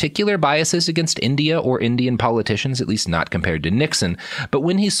no particular biases against India or Indian politicians, at least not compared to Nixon, but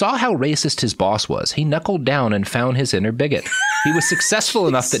when he saw how racist his boss was, he knuckled down and found his inner bigot. He was successful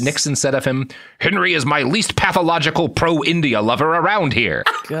enough that Nixon said of him, "Henry is my least pathological pro-India lover around here."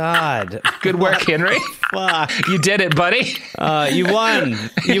 God. Good work, Henry. Fuck. You did it, buddy. You won.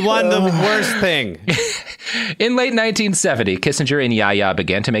 You won the worst thing. In late 1970, Kissinger and Yahya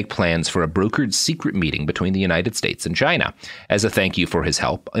began to make plans for a brokered secret meeting between the United States and China. As a thank you for his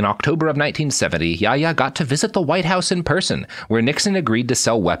help, in October of 1970, Yahya got to visit the White House in person, where Nixon agreed to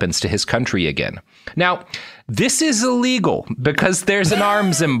sell weapons to his country again. Now, this is illegal because there's an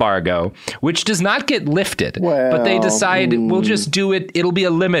arms embargo, which does not get lifted, but they decide we'll just do it. It'll be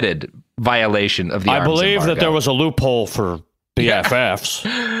a limited violation of the arms embargo. I believe that there was a loophole for BFFs.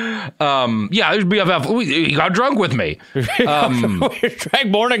 Yeah, BFF. He got drunk with me. Drank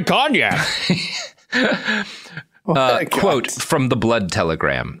more than cognac. Quote from the Blood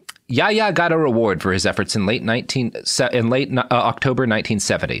Telegram. Yahya got a reward for his efforts in late October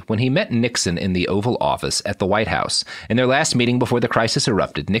 1970 when he met Nixon in the Oval Office at the White House. In their last meeting before the crisis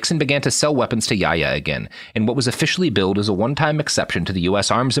erupted, Nixon began to sell weapons to Yahya again, in what was officially billed as a one-time exception to the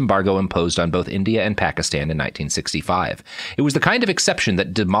U.S. arms embargo imposed on both India and Pakistan in 1965. It was the kind of exception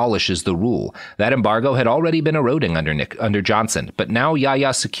that demolishes the rule. That embargo had already been eroding under Johnson, but now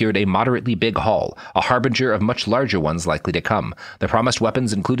Yahya secured a moderately big haul, a harbinger of much larger ones likely to come. The promised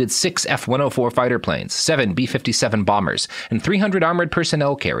weapons included 6 F-104 fighter planes, 7 B-57 bombers, and 300 armored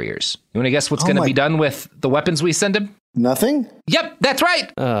personnel carriers. You want to guess what's going to be done with the weapons we send him? Nothing? Yep, that's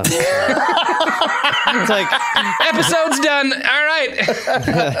right. It's like, episode's done. All right.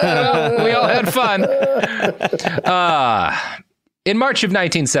 Well, we all had fun. In March of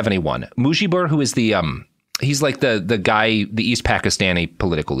 1971, Mujibur, who is he's like the guy, the East Pakistani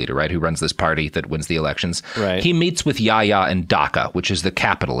political leader, right, who runs this party that wins the elections. Right. He meets with Yahya in Dhaka, which is the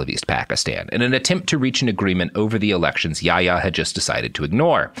capital of East Pakistan, in an attempt to reach an agreement over the elections Yahya had just decided to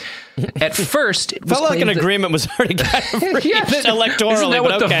ignor. At first, it felt like an agreement was already kind of reached electorally. Isn't that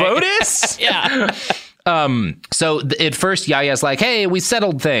what the vote is? Yeah. So at first, Yahya's like, "Hey, we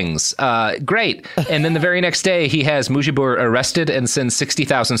settled things. Great." And then the very next day, he has Mujibur arrested and sends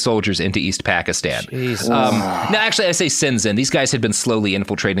 60,000 soldiers into East Pakistan. Now, actually, I say sends in. These guys had been slowly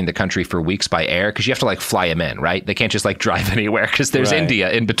infiltrating the country for weeks by air because you have to fly them in, right? They can't just drive anywhere because there's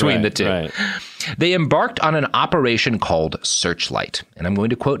India in between the two. Right. They embarked on an operation called Searchlight. And I'm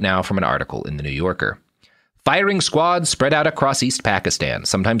going to quote now from an article in The New Yorker. Firing squads spread out across East Pakistan,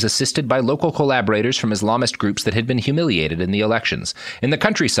 sometimes assisted by local collaborators from Islamist groups that had been humiliated in the elections. In the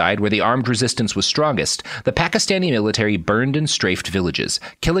countryside, where the armed resistance was strongest, the Pakistani military burned and strafed villages,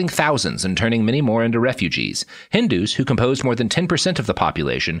 killing thousands and turning many more into refugees. Hindus, who composed more than 10% of the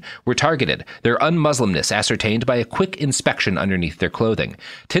population, were targeted, their un-Muslimness ascertained by a quick inspection underneath their clothing.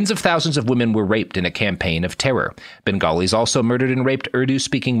 Tens of thousands of women were raped in a campaign of terror. Bengalis also murdered and raped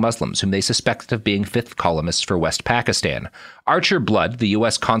Urdu-speaking Muslims, whom they suspected of being fifth columnists for West Pakistan. Archer Blood, the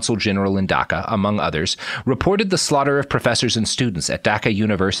U.S. Consul General in Dhaka, among others, reported the slaughter of professors and students at Dhaka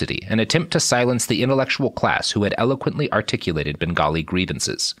University, an attempt to silence the intellectual class who had eloquently articulated Bengali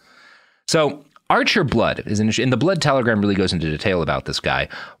grievances. So, Archer Blood is in the Blood Telegram really goes into detail about this guy.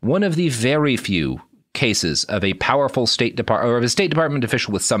 One of the very few cases of a powerful State Department or of a State Department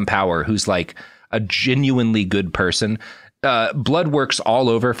official with some power who's like a genuinely good person. Blood works all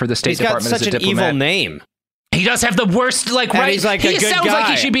over for the State Department as a diplomat. He's got such an evil name. He does have the worst, right? He's like he sounds like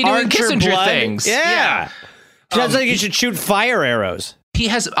he should be doing Archer Kissinger Blood. things. Yeah. Sounds like he should shoot fire arrows. He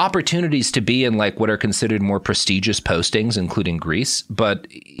has opportunities to be in what are considered more prestigious postings, including Greece, but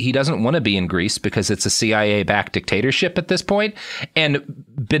he doesn't want to be in Greece because it's a CIA-backed dictatorship at this point. And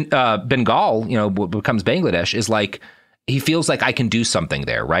Bengal, what becomes Bangladesh, is he feels like I can do something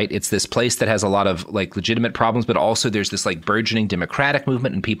there, right? It's this place that has a lot of legitimate problems, but also there's this burgeoning democratic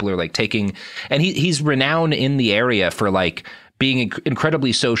movement and people are taking, and he's renowned in the area for being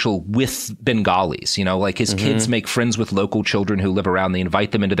incredibly social with Bengalis, his kids make friends with local children who live around. They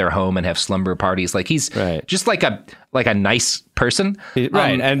invite them into their home and have slumber parties. He's just a nice person.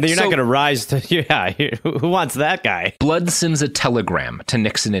 Right. And you're not going to rise to, who wants that guy? Blood sends a telegram to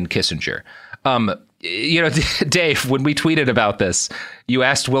Nixon and Kissinger. Dave, when we tweeted about this, you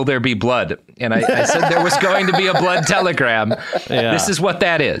asked, will there be blood? And I said there was going to be a blood telegram. Yeah. This is what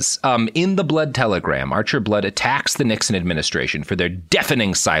that is. In the blood telegram, Archer Blood attacks the Nixon administration for their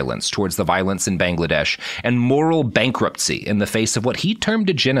deafening silence towards the violence in Bangladesh and moral bankruptcy in the face of what he termed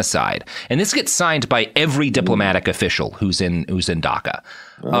a genocide. And this gets signed by every diplomatic official who's in Dhaka.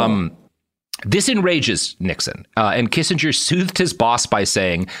 This enrages Nixon, and Kissinger soothed his boss by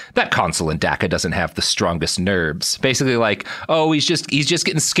saying that consul in Dhaka doesn't have the strongest nerves. Basically like, he's just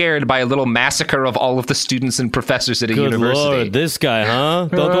getting scared by a little massacre of all of the students and professors at a university. Good Lord, this guy, huh?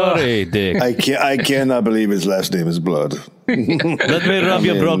 Don't worry, Dick. I cannot believe his last name is Blood. Let me rub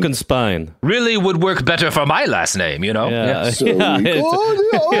your broken spine. Really would work better for my last name, Yeah.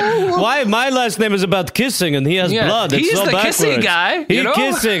 Why? My last name is about kissing, and he has blood. It's He's so the backwards. kissing guy. He's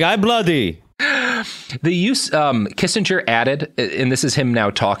kissing. I'm bloody. The use Kissinger added, and this is him now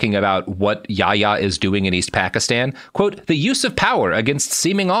talking about what Yahya is doing in East Pakistan, quote, the use of power against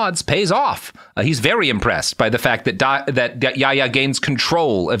seeming odds pays off. He's very impressed by the fact that Yahya gains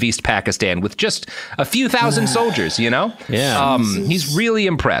control of East Pakistan with just a few thousand soldiers, Yeah. He's really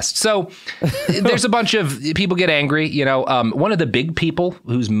impressed. So there's a bunch of people get angry. One of the big people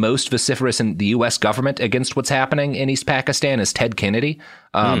who's most vociferous in the U.S. government against what's happening in East Pakistan is Ted Kennedy.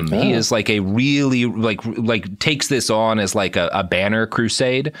 He is like a really like takes this on as like a banner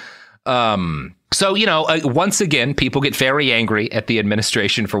crusade. So, once again, people get very angry at the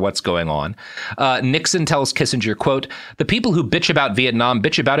administration for what's going on. Nixon tells Kissinger, quote, the people who bitch about Vietnam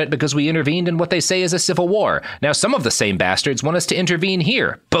bitch about it because we intervened in what they say is a civil war. Now, some of the same bastards want us to intervene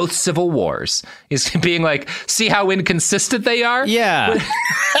here. Both civil wars. He's being like, see how inconsistent they are? Yeah.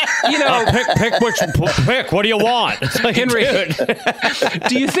 Pick. What do you want? Like, Henry,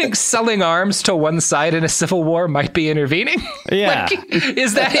 do you think selling arms to one side in a civil war might be intervening? Yeah.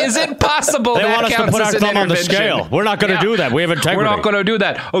 Is it possible they want us to put our thumb on the scale? We're not going to do that. We have integrity. We're not going to do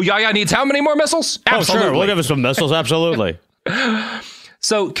that. Oh, Yahya needs how many more missiles? Absolutely. Oh, sure. We'll give us some missiles. Absolutely.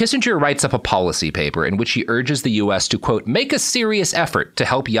 So Kissinger writes up a policy paper in which he urges the U.S. to, quote, make a serious effort to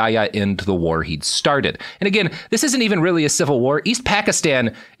help Yahya end the war he'd started. And again, this isn't even really a civil war. East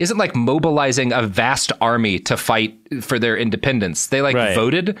Pakistan isn't like mobilizing a vast army to fight for their independence. They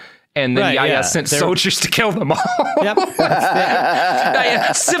voted. And then Yahya sent soldiers to kill them all. Yep.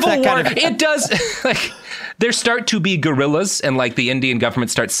 Civil war. It does. There start to be guerrillas, and like the Indian government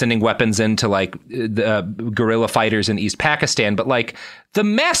starts sending weapons into like the guerrilla fighters in East Pakistan. But like the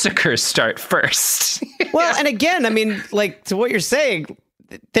massacres start first. Well, and again, I mean, like to what you're saying,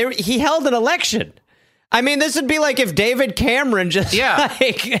 he held an election. I mean, this would be like if David Cameron just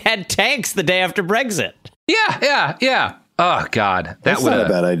had tanks the day after Brexit. Yeah. Oh, God. That's not a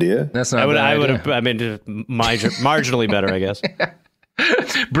bad idea. That's not a bad idea. I would have, marginally better, I guess.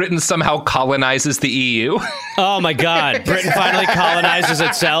 Britain somehow colonizes the EU. Oh, my God. Britain finally colonizes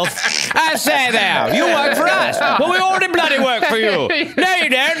itself. I say there, you work for us. Well, we already bloody work for you. No, you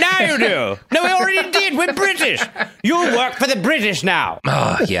don't. Now you do. No, we already did. We're British. You work for the British now.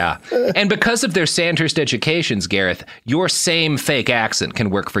 Oh, yeah. And because of their Sandhurst educations, Gareth, your same fake accent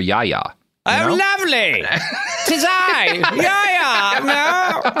can work for Yahya. Oh, lovely! 'Tis I,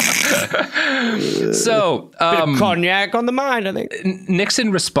 No. So, bit of cognac on the mind, I think.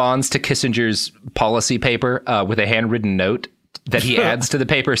 Nixon responds to Kissinger's policy paper with a handwritten note that he adds to the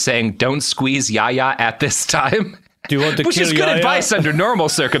paper saying, "Don't squeeze Yahya at this time." Do you want to Which kill is good Yahya? advice under normal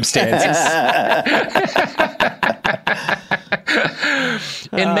circumstances.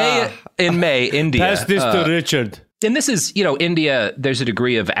 In May, India. Pass this to Richard. And this is, India, there's a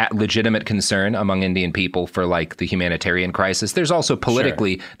degree of legitimate concern among Indian people for like the humanitarian crisis. There's also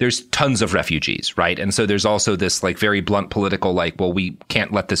politically, there's tons of refugees, right? And so there's also this like very blunt political, like, well, we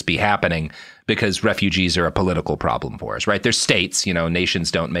can't let this be happening because refugees are a political problem for us, right? There's states,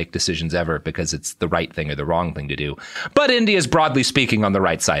 nations don't make decisions ever because it's the right thing or the wrong thing to do. But India is broadly speaking on the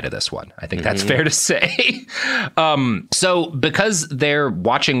right side of this one. I think that's fair to say. So because they're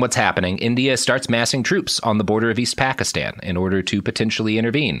watching what's happening, India starts massing troops on the border of East Pakistan in order to potentially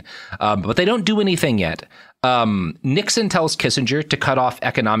intervene. But they don't do anything yet. Nixon tells Kissinger to cut off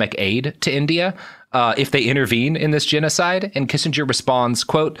economic aid to India if they intervene in this genocide. And Kissinger responds,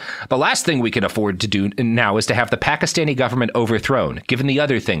 quote, the last thing we can afford to do now is to have the Pakistani government overthrown, given the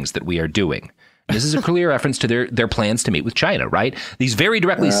other things that we are doing. This is a clear reference to their plans to meet with China, right? He's very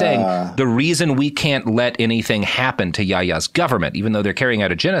directly saying the reason we can't let anything happen to Yahya's government, even though they're carrying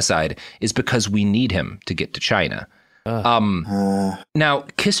out a genocide, is because we need him to get to China. Now,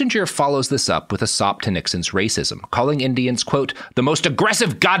 Kissinger follows this up with a sop to Nixon's racism, calling Indians, quote, the most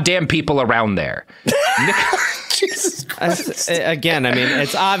aggressive goddamn people around there. Jesus Christ. Again, I mean,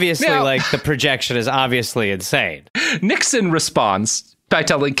 it's obviously like the projection is obviously insane. Nixon responds by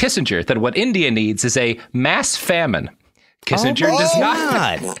telling Kissinger that what India needs is a mass famine. Kissinger does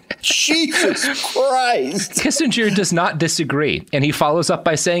not. Jesus Christ. Kissinger does not disagree, and he follows up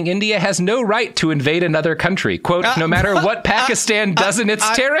by saying India has no right to invade another country. Quote, no matter what Pakistan does in its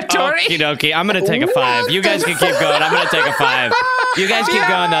territory. Okie dokie. I'm going to take a 5. You guys can keep going. I'm going to take a 5. You guys keep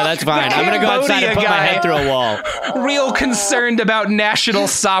going, though. That's fine. I'm going to go outside and put my head through a wall. Real concerned about national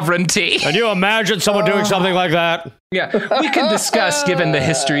sovereignty. Can you imagine someone doing something like that? Yeah, we can discuss, given the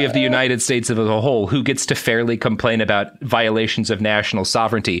history of the United States as a whole, who gets to fairly complain about violations of national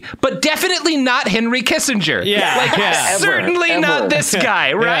sovereignty, but definitely not Henry Kissinger. Yeah, certainly ever. not this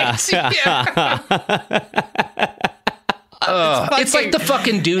guy, right? It's like the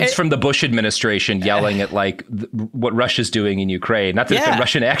fucking dudes from the Bush administration yelling at like what Russia's doing in Ukraine. Not that there's been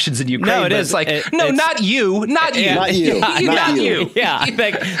Russian actions in Ukraine, but it's like, not you. Not you. Yeah,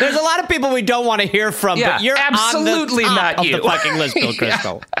 like, there's a lot of people we don't want to hear from, but you're absolutely on the top not you. of the fucking list, Bill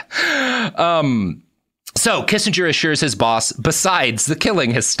Kristol. So Kissinger assures his boss, besides, the killing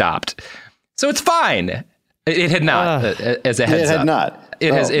has stopped. So it's fine. It had not, as a heads up. It had not.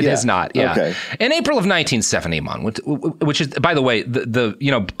 It has not. Yeah. Okay. In April of 1971, which is, by the way,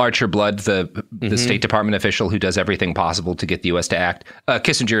 the Archer Blood, the State Department official who does everything possible to get the U.S. to act,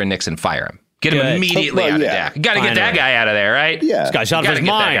 Kissinger and Nixon fire him. Get him immediately out of DAC. Got to get that guy out of there, right? Yeah. This guy's out of his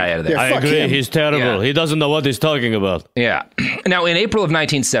mind. I agree. He's terrible. He doesn't know what he's talking about. Yeah. Now, in April of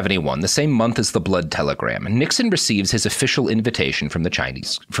 1971, the same month as the Blood telegram, Nixon receives his official invitation from the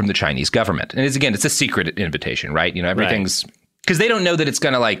Chinese government. And it's a secret invitation, right? Everything's because they don't know that it's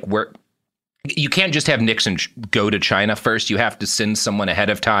going to like work. You can't just have Nixon go to China first. You have to send someone ahead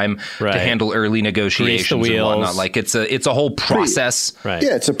of time to handle early negotiations and whatnot. Like it's a whole process. Right.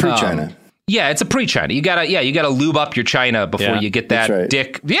 Yeah, it's a pre-China. Yeah, it's a pre-China. You gotta lube up your China before you get that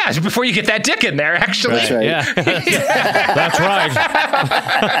dick. Yeah, before you get that dick in there. Actually, that's right. Yeah, that's right.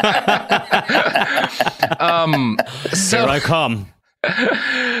 So here I come.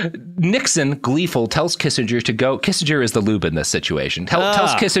 Nixon, gleeful, tells Kissinger to go. Kissinger is the lube in this situation.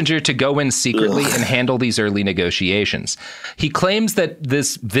 Tells Kissinger to go in secretly and handle these early negotiations. He claims that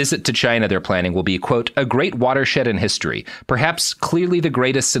this visit to China they're planning will be, quote, a great watershed in history, perhaps clearly the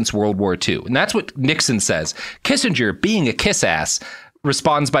greatest since World War II. And that's what Nixon says. Kissinger, being a kiss-ass,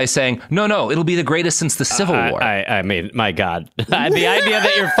 responds by saying, no, it'll be the greatest since the Civil War. I mean, my God. The idea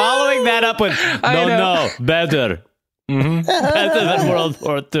that you're following that up with, no, better. Mm-hmm. Better than World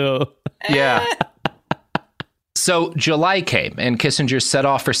War II. Yeah. So July came, and Kissinger set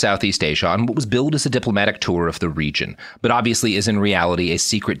off for Southeast Asia on what was billed as a diplomatic tour of the region, but obviously is in reality a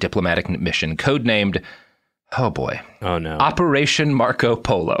secret diplomatic mission codenamed, oh boy. Oh no. Operation Marco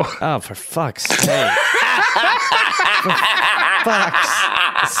Polo. Oh, for fuck's sake. For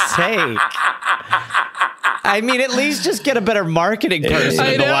fuck's sake. I mean, at least just get a better marketing person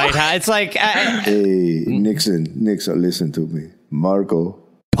in the White House. It's like... hey, Nixon, listen to me. Marco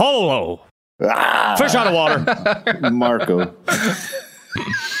Polo. Fish out of water. Marco.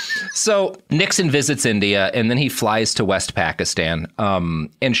 So Nixon visits India, and then he flies to West Pakistan.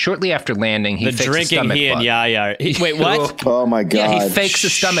 And shortly after landing, he fakes a stomach bug. And Yahya. Wait, what? Oh my God! Yeah, he fakes a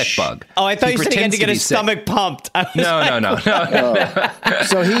stomach bug. Oh, I thought you said he had to get his stomach pumped. No.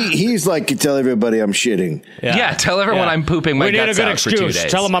 So he's like, tell everybody I'm shitting. Yeah, tell everyone I'm pooping my guts out for 2 days. We need a good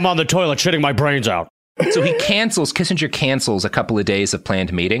excuse. Tell him I'm on the toilet shitting my brains out. So Kissinger cancels a couple of days of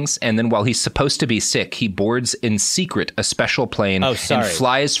planned meetings, and then while he's supposed to be sick, he boards in secret a special plane and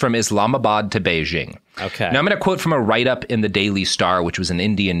flies from Islamabad to Beijing. Okay. Now I'm going to quote from a write-up in the Daily Star, which was an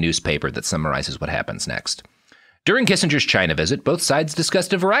Indian newspaper that summarizes what happens next. During Kissinger's China visit, both sides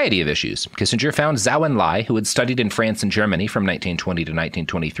discussed a variety of issues. Kissinger found Zhou Enlai, who had studied in France and Germany from 1920 to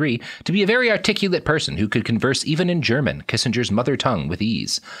 1923, to be a very articulate person who could converse even in German, Kissinger's mother tongue, with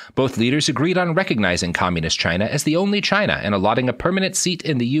ease. Both leaders agreed on recognizing Communist China as the only China and allotting a permanent seat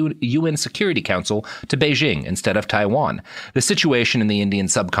in the UN Security Council to Beijing instead of Taiwan. The situation in the Indian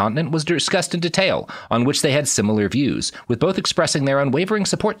subcontinent was discussed in detail, on which they had similar views, with both expressing their unwavering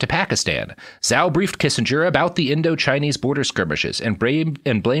support to Pakistan. Zhou briefed Kissinger about the Indo-Chinese border skirmishes and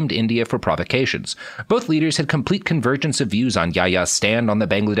blamed India for provocations. Both leaders had complete convergence of views on Yahya's stand on the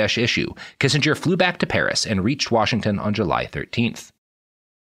Bangladesh issue. Kissinger flew back to Paris and reached Washington on July 13th.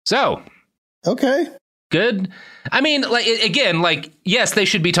 So. Okay. Good. I mean, like, again, like, yes, they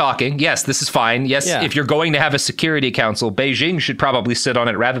should be talking. Yes, this is fine. Yes, if you're going to have a Security Council, Beijing should probably sit on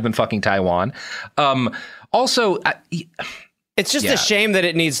it rather than fucking Taiwan. Also, it's just a shame that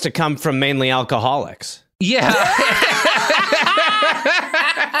it needs to come from mainly alcoholics. Yeah.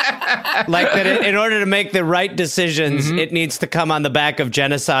 Like that in order to make the right decisions, it needs to come on the back of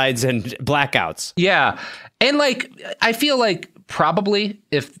genocides and blackouts. Yeah. And like, I feel like probably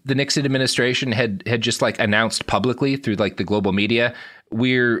if the Nixon administration had just like announced publicly through like the global media,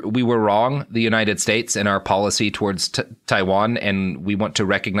 we were wrong, the United States, and our policy towards Taiwan, and we want to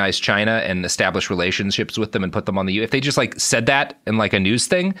recognize China and establish relationships with them and put them on the if they just like said that in like a news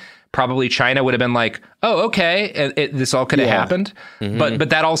thing, probably China would have been like, oh, okay, this all could have happened. But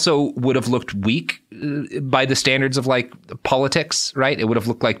that also would have looked weak by the standards of like politics, right? It would have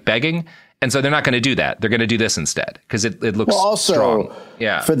looked like begging. And so they're not going to do that. They're going to do this instead because it looks also strong.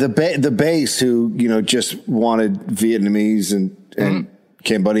 Yeah. For the base who, just wanted Vietnamese and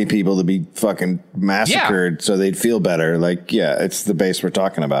Cambodian people to be fucking massacred so they'd feel better. Like, it's the base we're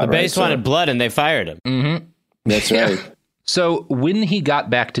talking about. The base wanted blood and they fired him. That's right. So when he got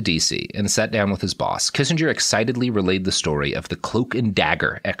back to D.C. and sat down with his boss, Kissinger excitedly relayed the story of the cloak and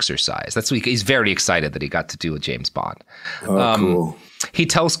dagger exercise. He's very excited that he got to do with James Bond. Cool. He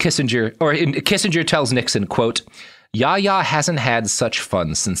tells Kissinger tells Nixon, quote, Yahya hasn't had such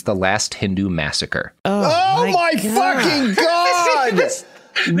fun since the last Hindu massacre. Oh my fucking God!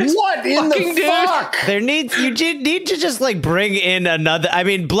 What in the fuck? You need to just like bring in another. I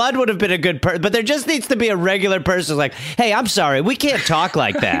mean, Blood would have been a good person, but there just needs to be a regular person like, hey, I'm sorry, we can't talk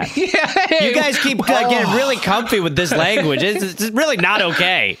like that. You guys keep getting really comfy with this language. It's really not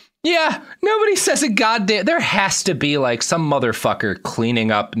okay. Yeah, nobody says a goddamn. There has to be like some motherfucker cleaning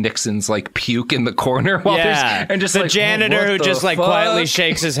up Nixon's like puke in the corner while there's and just the like, janitor who just like quietly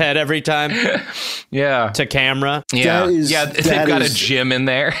shakes his head every time. To camera. Yeah, they've got a gym in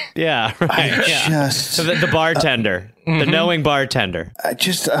there. Yeah, right. So the bartender, the knowing bartender. I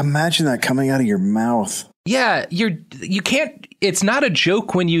just imagine that coming out of your mouth. Yeah, you can't. It's not a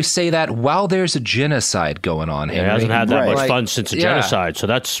joke when you say that while there's a genocide going on. Henry. He hasn't had that much fun since the genocide, so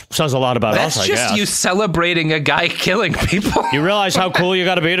that says a lot about us, I guess. That's just you celebrating a guy killing people. You realize how cool you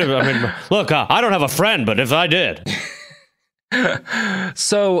got to be to. I mean, look, I don't have a friend, but if I did.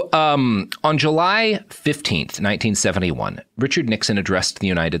 So on July 15th, 1971, Richard Nixon addressed the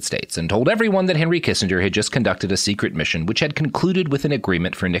United States and told everyone that Henry Kissinger had just conducted a secret mission which had concluded with an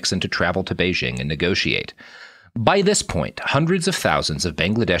agreement for Nixon to travel to Beijing and negotiate. By this point, hundreds of thousands of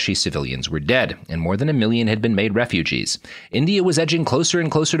Bangladeshi civilians were dead, and more than 1 million had been made refugees. India was edging closer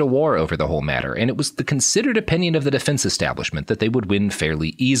and closer to war over the whole matter, and it was the considered opinion of the defense establishment that they would win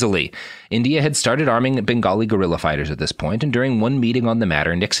fairly easily. India had started arming Bengali guerrilla fighters at this point, and during one meeting on the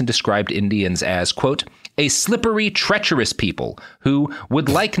matter, Nixon described Indians as, quote, a slippery, treacherous people who would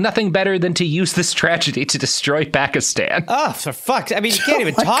like nothing better than to use this tragedy to destroy Pakistan. Oh, for fuck's! I mean, you can't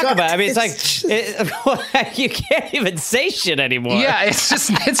even talk about it. I mean, it's you can't even say shit anymore. Yeah, it's just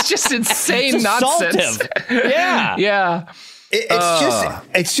insane it's nonsense. Yeah.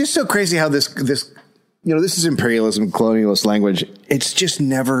 It's just so crazy how this this is imperialism, colonialist language. It's just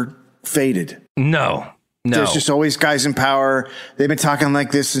never faded. No. There's just always guys in power. They've been talking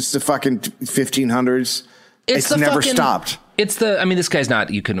like this since the fucking 1500s. It's never stopped. This guy's not,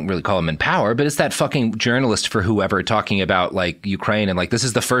 you couldn't really call him in power, but it's that fucking journalist for whoever talking about like Ukraine and like, this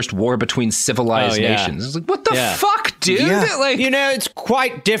is the first war between civilized nations. It's like, what the fuck, dude? Yeah. Like, it's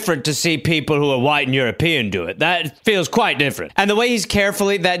quite different to see people who are white and European do it. That feels quite different. And the way he's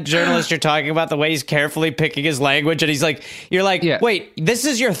carefully, that journalist you're talking about, the way he's carefully picking his language, and he's like, you're like, wait, this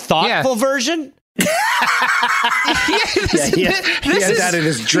is your thoughtful version? He has that in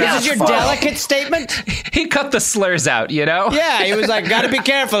his draft. This is your delicate statement. He cut the slurs out, Yeah, he was like, "Got to be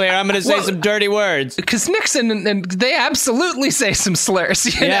careful here. I'm going to say some dirty words." Because Nixon and they absolutely say some slurs.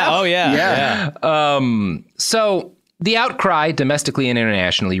 You know? Oh yeah. So the outcry domestically and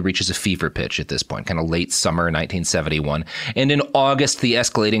internationally reaches a fever pitch at this point, kind of late summer 1971. And in August, the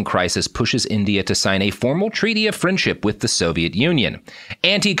escalating crisis pushes India to sign a formal treaty of friendship with the Soviet Union.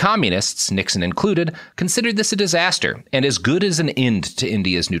 Anti-communists, Nixon included, considered this a disaster and as good as an end to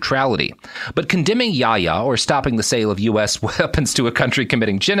India's neutrality. But condemning Yahya or stopping the sale of U.S. weapons to a country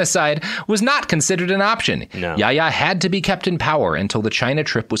committing genocide was not considered an option. No. Yahya had to be kept in power until the China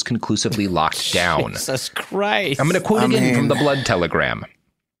trip was conclusively locked down. Jesus Christ. I'm going to quote again from the Blood telegram.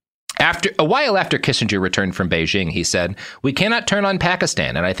 A while after Kissinger returned from Beijing, he said, "We cannot turn on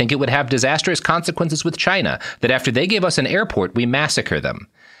Pakistan, and I think it would have disastrous consequences with China that after they give us an airport, we massacre them."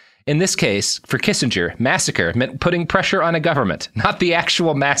 In this case, for Kissinger, massacre meant putting pressure on a government, not the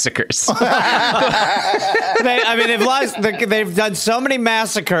actual massacres. They've done so many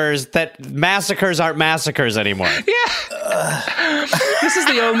massacres that massacres aren't massacres anymore. Yeah. This is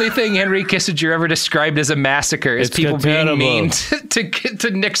the only thing Henry Kissinger ever described as a massacre, is people being mean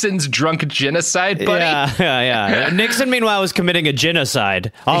to Nixon's drunk genocide buddy. Yeah. Nixon, meanwhile, was committing a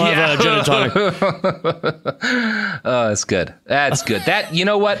genocide. I'll have a gin and tonic. Oh, that's good. That's good. That, you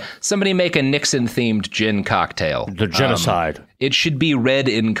know what? Somebody make a Nixon-themed gin cocktail. The genocide. It should be red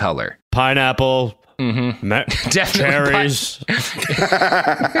in color. Pineapple. Cherries.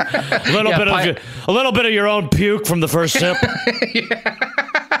 A little bit of your own puke from the first sip.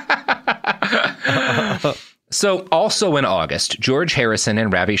 So, also in August, George Harrison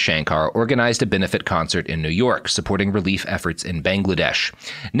and Ravi Shankar organized a benefit concert in New York, supporting relief efforts in Bangladesh.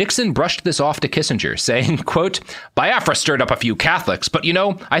 Nixon brushed this off to Kissinger, saying, quote, "Biafra stirred up a few Catholics, but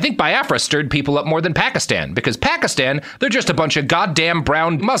I think Biafra stirred people up more than Pakistan, because Pakistan, they're just a bunch of goddamn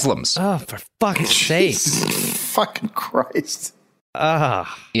brown Muslims." Oh, for fuck's sake. Fucking Christ.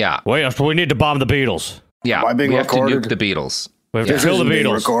 Yeah. We need to bomb the Beatles. Yeah, we have to nuke the Beatles. We have to kill the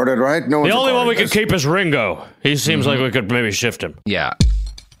Beatles. Recorded, right? No, the only one we can keep is Ringo. He seems like we could maybe shift him. Yeah.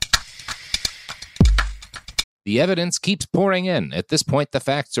 The evidence keeps pouring in. At this point, the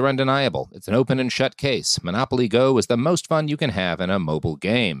facts are undeniable. It's an open and shut case. Monopoly Go is the most fun you can have in a mobile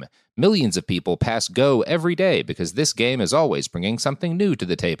game. Millions of people pass Go every day because this game is always bringing something new to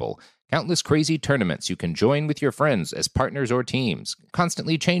the table. Countless crazy tournaments you can join with your friends as partners or teams.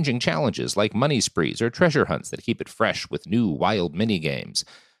 Constantly changing challenges like money sprees or treasure hunts that keep it fresh with new wild mini-games.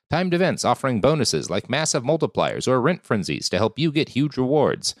 Timed events offering bonuses like massive multipliers or rent frenzies to help you get huge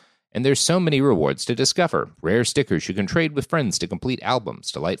rewards. And there's so many rewards to discover. Rare stickers you can trade with friends to complete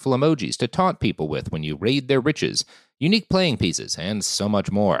albums, delightful emojis to taunt people with when you raid their riches, unique playing pieces, and so much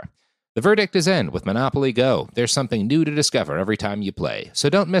more. The verdict is in with Monopoly Go. There's something new to discover every time you play. So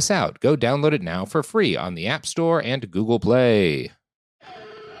don't miss out. Go download it now for free on the App Store and Google Play.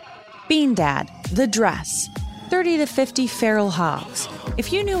 Bean Dad, The Dress, 30 to 50 Feral Hogs.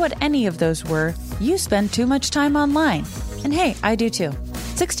 If you knew what any of those were, you spend too much time online. And hey, I do too.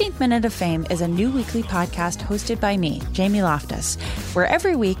 16th Minute of Fame is a new weekly podcast hosted by me, Jamie Loftus, where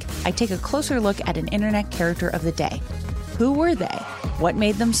every week I take a closer look at an internet character of the day. Who were they? What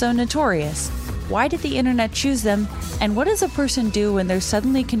made them so notorious? Why did the internet choose them? And what does a person do when they're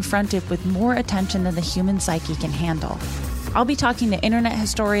suddenly confronted with more attention than the human psyche can handle? I'll be talking to internet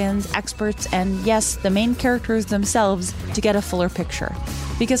historians, experts, and yes, the main characters themselves to get a fuller picture.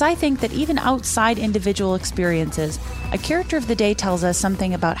 Because I think that even outside individual experiences, a character of the day tells us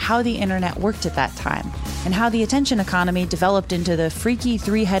something about how the internet worked at that time, and how the attention economy developed into the freaky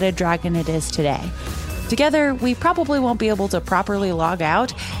three-headed dragon it is today. Together, we probably won't be able to properly log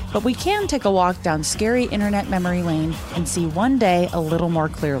out, but we can take a walk down scary internet memory lane and see one day a little more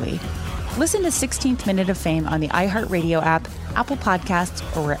clearly. Listen to 16th Minute of Fame on the iHeartRadio app, Apple Podcasts,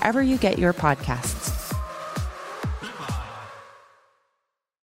 or wherever you get your podcasts.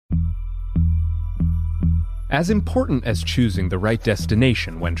 As important as choosing the right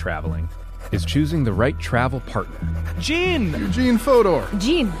destination when traveling is choosing the right travel partner. Eugene Fodor.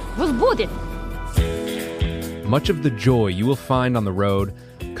 Gene, возбудит. Much of the joy you will find on the road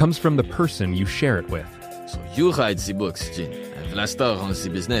comes from the person you share it with. So you write the books, Gene, and Vlastar runs the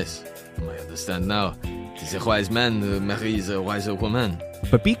business. I understand now. It is a wise man marries a wiser woman.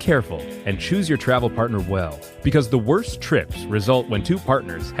 But be careful and choose your travel partner well, because the worst trips result when two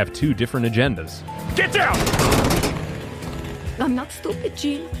partners have two different agendas. Get down! I'm not stupid,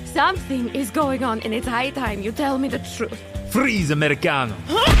 Gene. Something is going on, and it's high time you tell me the truth. Freeze, Americano.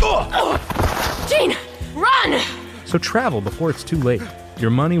 Gene, run! So travel before it's too late. Your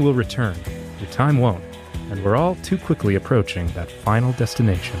money will return, your time won't, and we're all too quickly approaching that final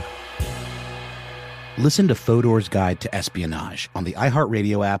destination. Listen to Fodor's Guide to Espionage on the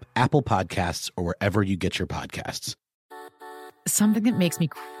iHeartRadio app, Apple Podcasts, or wherever you get your podcasts. Something that makes me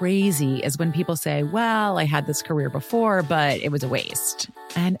crazy is when people say, well, I had this career before, but it was a waste.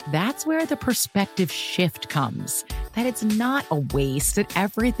 And that's where the perspective shift comes, that it's not a waste, that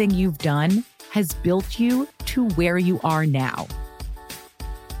everything you've done has built you to where you are now.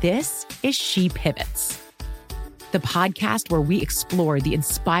 This is She Pivots, the podcast where we explore the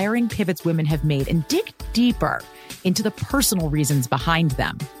inspiring pivots women have made and dig deeper into the personal reasons behind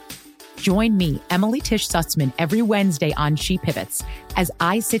them. Join me, Emily Tish Sussman, every Wednesday on She Pivots as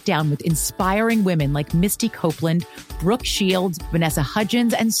I sit down with inspiring women like Misty Copeland, Brooke Shields, Vanessa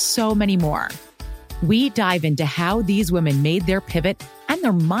Hudgens, and so many more. We dive into how these women made their pivot and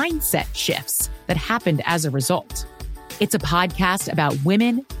their mindset shifts that happened as a result. It's a podcast about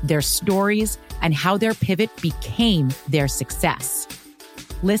women, their stories, and how their pivot became their success.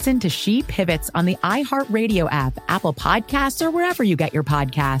 Listen to She Pivots on the iHeartRadio app, Apple Podcasts, or wherever you get your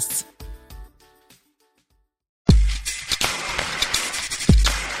podcasts.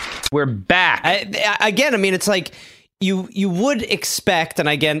 We're back. Again, I mean, it's like you would expect, and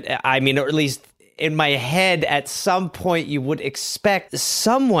again, I mean, or at least in my head, at some point, you would expect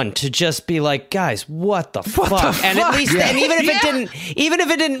someone to just be like, "Guys, what the fuck?" And at least, and even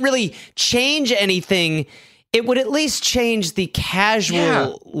if it didn't really change anything, it would at least change the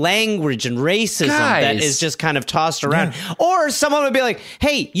casual language and racism that is just kind of tossed around. Or someone would be like,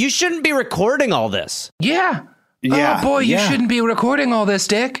 "Hey, you shouldn't be recording all this." Yeah. Oh boy, you shouldn't be recording all this,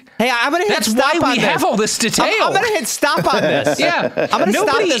 Dick. Hey, I'm gonna hit That's stop why on we this. have all this detail. I'm gonna hit stop on this. Yeah, I'm gonna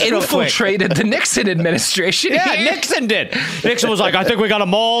Nobody stop this real quick. infiltrated the Nixon administration. Yeah, here. Nixon did. Nixon was like, "I think we got a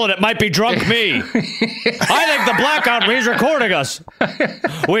mole, and it might be drunk me. I think the blackout means recording us.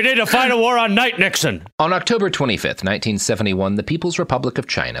 We need to fight a war on night, Nixon." On October 25th, 1971, the People's Republic of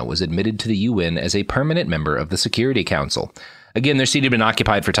China was admitted to the UN as a permanent member of the Security Council. Again, their seat had been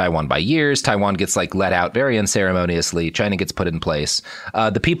occupied for Taiwan by years. Taiwan gets let out very unceremoniously. China gets put in place.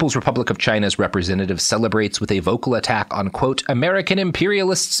 The People's Republic of China's representative celebrates with a vocal attack on, quote, American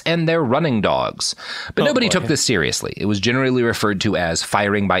imperialists and their running dogs. But nobody took this seriously. It was generally referred to as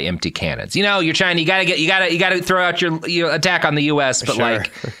firing by empty cannons. You know, you're China. You gotta throw out your attack on the U.S. But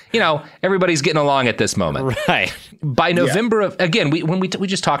everybody's getting along at this moment. Right. By November of we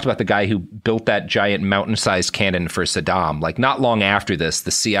just talked about the guy who built that giant mountain-sized cannon for Saddam. Not long after this,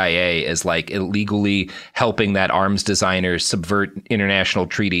 the CIA is illegally helping that arms designer subvert international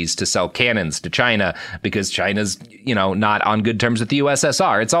treaties to sell cannons to China because China's, not on good terms with the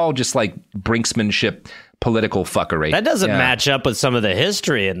USSR. It's all just brinksmanship, political fuckery. That doesn't match up with some of the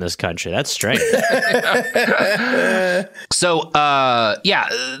history in this country. That's strange. So, by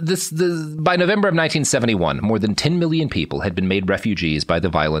November of 1971, more than 10 million people had been made refugees by the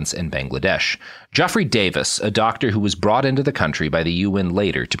violence in Bangladesh. Geoffrey Davis, a doctor who was brought into the country by the UN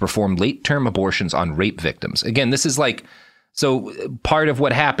later to perform late-term abortions on rape victims. Again, this is so part of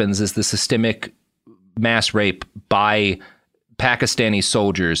what happens is the systemic mass rape by Pakistani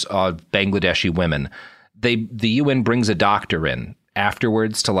soldiers of Bangladeshi women. The UN brings a doctor in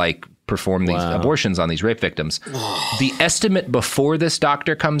afterwards to perform these abortions on these rape victims. The estimate before this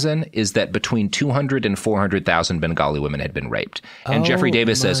doctor comes in is that between 200 and 400,000 Bengali women had been raped. And Geoffrey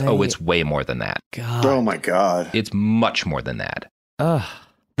Davis says, it's way more than that. God. Oh my God. It's much more than that.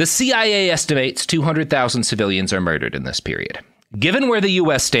 The CIA estimates 200,000 civilians are murdered in this period. Given where the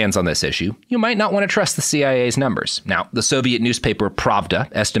U.S. stands on this issue, you might not want to trust the CIA's numbers. Now, the Soviet newspaper Pravda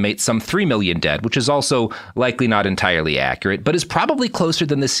estimates some 3 million dead, which is also likely not entirely accurate, but is probably closer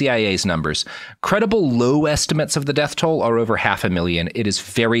than the CIA's numbers. Credible low estimates of the death toll are over 500,000. It is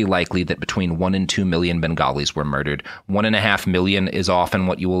very likely that between 1 and 2 million Bengalis were murdered. 1.5 million is often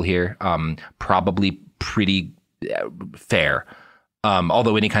what you will hear. Probably pretty fair.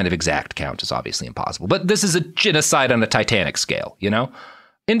 Although any kind of exact count is obviously impossible. But this is a genocide on a Titanic scale,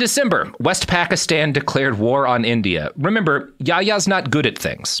 In December, West Pakistan declared war on India. Remember, Yaya's not good at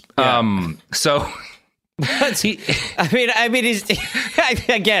things. I mean, he's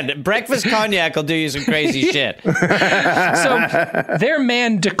again, breakfast cognac will do you some crazy shit. So their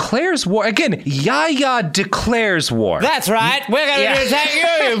man declares war again. Yaya declares war. That's right. We're going to attack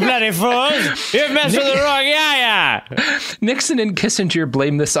you bloody fools! You've messed with the wrong Yaya. Nixon and Kissinger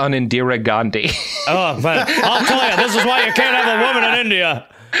blame this on Indira Gandhi. But I'll tell you, this is why you can't have a woman in India.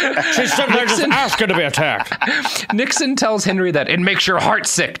 She's sitting there just asking to be attacked. Nixon tells Henry that it makes your heart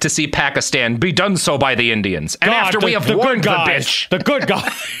sick to see Pakistan be done so by the Indians. And after we have warned the bitch. The good guy.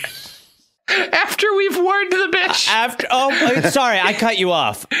 After we've warned the bitch. Sorry, I cut you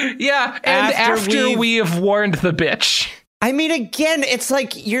off. Yeah, and after we have warned the bitch. I mean, again, it's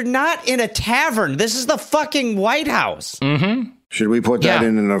like you're not in a tavern. This is the fucking White House. Mm-hmm. Should we put that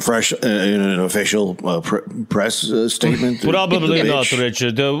in an official press statement? Probably not,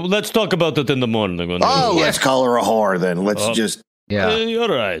 Richard. Let's talk about it in the morning. Let's call her a whore then. Let's just... Yeah. You're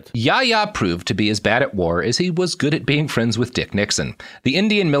right. Yaya proved to be as bad at war as he was good at being friends with Dick Nixon. The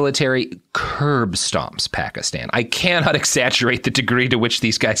Indian military curb stomps Pakistan. I cannot exaggerate the degree to which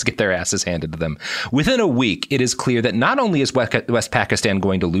these guys get their asses handed to them. Within a week, it is clear that not only is West Pakistan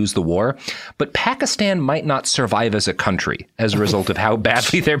going to lose the war, but Pakistan might not survive as a country as a result of how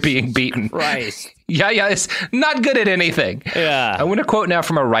badly they're being beaten. Christ. Yahya is not good at anything. Yeah. I want to quote now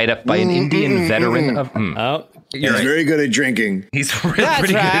from a write-up by an Indian veteran of... He's very good at drinking. He's pretty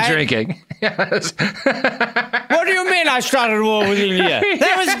good at drinking. Yes. What do you mean I started a war with India?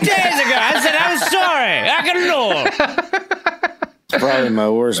 That was days ago. I said I was sorry. I can know. It's probably my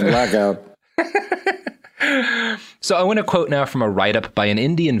worst blackout. So I want to quote now from a write-up by an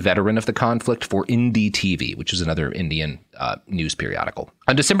Indian veteran of the conflict for Indie TV, which is another Indian news periodical.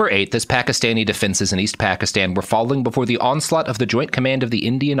 On December 8th, as Pakistani defenses in East Pakistan were falling before the onslaught of the Joint Command of the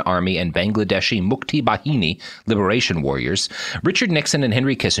Indian Army and Bangladeshi Mukti Bahini liberation warriors, Richard Nixon and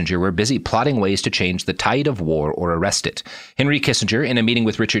Henry Kissinger were busy plotting ways to change the tide of war or arrest it. Henry Kissinger, in a meeting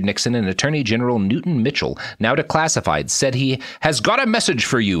with Richard Nixon and Attorney General Newton Mitchell, now declassified, said he has got a message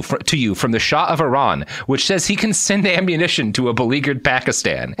for you to you from the Shah of Iran, which says he can send ammunition to a beleaguered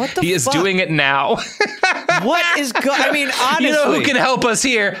Pakistan. He is doing it now. What is I mean, honestly. You know who can help us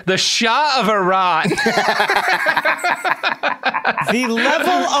here? The Shah of Iran. The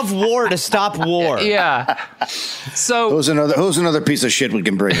level of war to stop war. Yeah. So who's another piece of shit we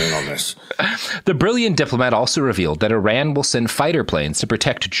can bring in on this? The brilliant diplomat also revealed that Iran will send fighter planes to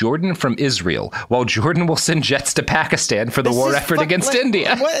protect Jordan from Israel, while Jordan will send jets to Pakistan for the war effort against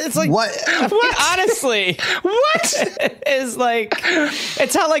India. It's like what? Honestly, what is like?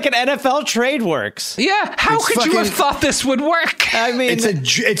 It's how like an NFL trade works. Yeah. How could you have thought this would work? I mean,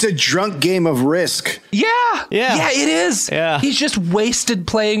 it's a drunk game of Risk. Yeah. It is. Yeah. He's just wasted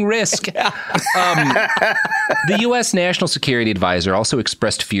playing Risk. The U.S. National Security Advisor also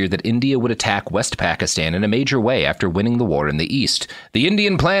expressed fear that India would attack West Pakistan in a major way after winning the war in the East. The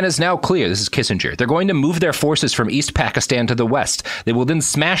Indian plan is now clear. This is Kissinger. They're going to move their forces from East Pakistan to the West. They will then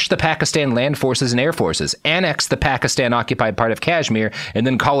smash the Pakistan land forces and air forces, annex the Pakistan-occupied part of Kashmir, and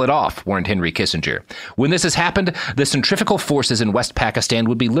then call it off, warned Henry Kissinger. When this has happened, the centrifugal forces in West Pakistan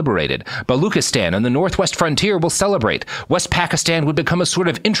would be liberated. Baluchistan and the northwest frontier will celebrate. West Pakistan would become a sort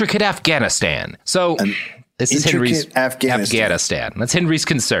of intricate Afghanistan. So this is Henry's Afghanistan. That's Henry's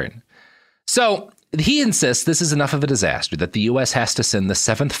concern. So he insists this is enough of a disaster that the U.S. has to send the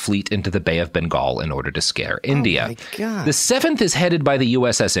 7th Fleet into the Bay of Bengal in order to scare India. Oh my God. The 7th is headed by the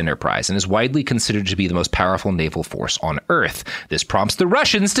USS Enterprise and is widely considered to be the most powerful naval force on Earth. This prompts the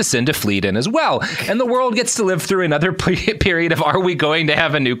Russians to send a fleet in as well, and the world gets to live through another period of are we going to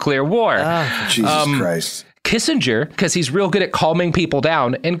have a nuclear war? Jesus Christ. Kissinger, because he's real good at calming people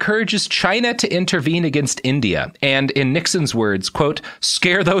down, encourages China to intervene against India and, in Nixon's words, quote,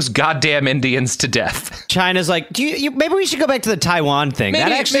 scare those goddamn Indians to death. China's like, maybe we should go back to the Taiwan thing.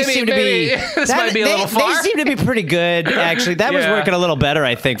 That actually seemed to be... This might be a little far. They seem to be pretty good, actually. That was working a little better,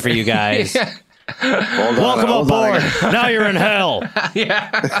 I think, for you guys. Yeah. Welcome aboard. Now you're in hell.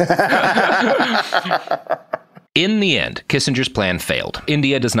 In the end, Kissinger's plan failed.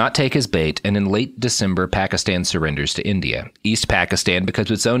 India does not take his bait, and in late December, Pakistan surrenders to India. East Pakistan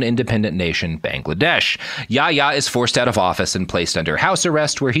becomes its own independent nation, Bangladesh. Yahya is forced out of office and placed under house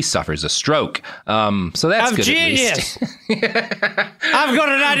arrest, where he suffers a stroke. So that's good, genius. at least. I've got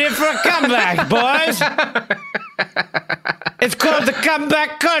an idea for a comeback, boys. It's called the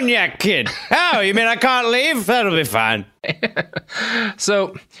Comeback Cognac Kid. Oh, you mean I can't leave? That'll be fine.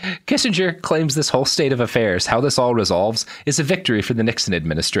 So Kissinger claims this whole state of affairs, how this all resolves, is a victory for the Nixon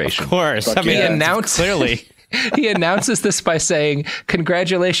administration. Of course. I mean, clearly. He announces this by saying,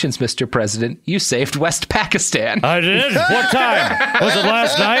 congratulations, Mr. President. You saved West Pakistan. I did? What time? Was it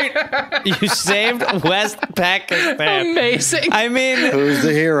last night? You saved West Pakistan. Amazing. I mean... Who's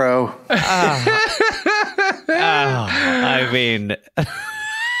the hero? I mean...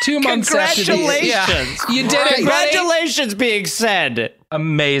 2 months after Congratulations. You did it. Congratulations being said.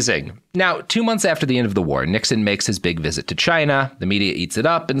 Amazing. Now, 2 months after the end of the war, Nixon makes his big visit to China. The media eats it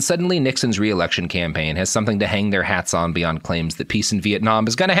up, and suddenly Nixon's re-election campaign has something to hang their hats on beyond claims that peace in Vietnam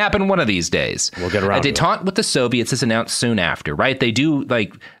is going to happen one of these days. We'll get around to it. A détente with the Soviets is announced soon after, right? They do,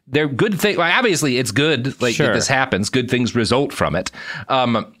 like, they're good things. Like, obviously, it's good, like, that this happens. Good things result from it.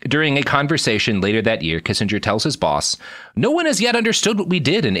 During a conversation later that year, Kissinger tells his boss, no one has yet understood what we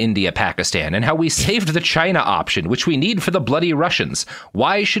did in India, Pakistan, and how we saved the China option, which we need for the bloody Russians.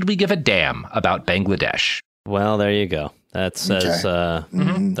 Why should we give a damn about Bangladesh? Well, there you go. That says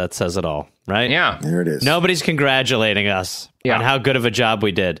that says it all, right? Yeah. There it is. Nobody's congratulating us on how good of a job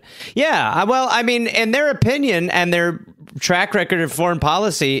we did. Yeah. Well, I mean, in their opinion and their track record of foreign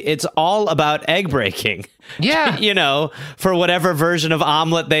policy, it's all about egg breaking. Yeah. You know, for whatever version of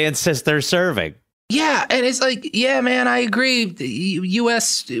omelet they insist they're serving. Yeah, and it's like, yeah, man, I agree. The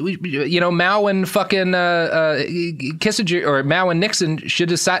U.S., Mao and fucking Kissinger, or Mao and Nixon should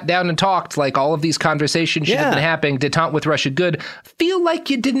have sat down and talked. Like, all of these conversations should have been happening. Détente with Russia, good. Feel like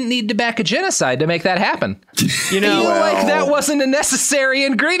you didn't need to back a genocide to make that happen. Like that wasn't a necessary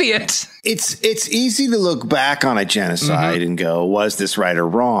ingredient. It's easy to look back on a genocide and go, was this right or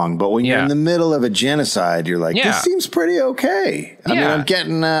wrong? But when you're in the middle of a genocide, you're like, this seems pretty okay. I mean,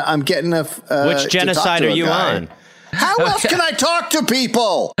 I'm getting a which genocide are you on? How else can I talk to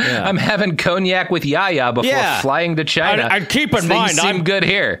people? Yeah. I'm having cognac with Yaya before flying to China. And keep in mind, I'm good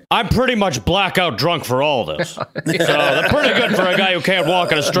here. I'm pretty much blackout drunk for all this. So that's pretty good for a guy who can't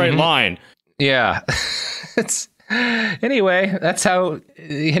walk in a straight line. Yeah. Anyway, that's how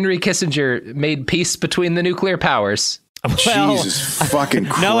Henry Kissinger made peace between the nuclear powers. Well, Jesus fucking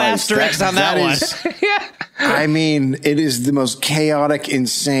Christ. No asterisks on that one. I mean, it is the most chaotic,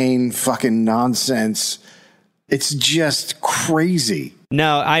 insane fucking nonsense. It's just crazy.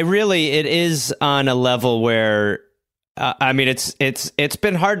 No, it is on a level where, I mean, it's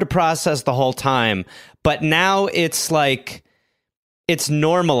been hard to process the whole time, but now it's like, it's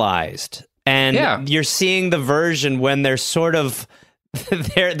normalized. And you're seeing the version when they're sort of,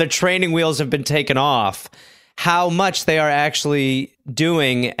 the training wheels have been taken off, how much they are actually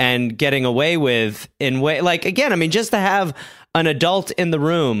doing and getting away with in way, like, again, I mean, just to have an adult in the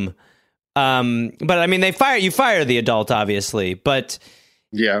room. But I mean, you fire the adult, obviously, but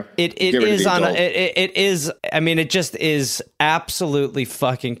it just is absolutely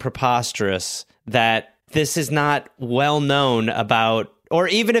fucking preposterous that this is not well known about, or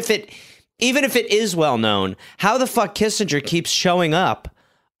even if it is well known, how the fuck Kissinger keeps showing up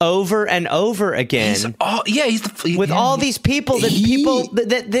over and over again. With all these people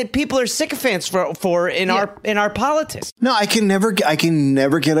that people are sycophants for in our politics. No, I can never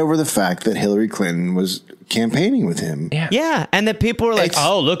get over the fact that Hillary Clinton was campaigning with him. Yeah, and that people were like,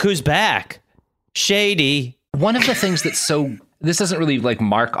 "Oh, look who's back." Shady. One of the things that's this doesn't really like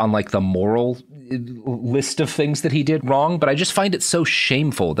mark on like the moral list of things that he did wrong, but I just find it so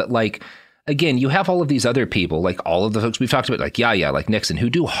shameful that, like, again, you have all of these other people, like all of the folks we've talked about, like like Nixon, who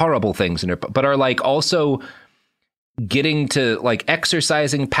do horrible things, but are like also getting to like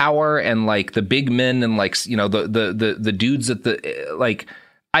exercising power, and like the big men, and like, the dudes at the, like,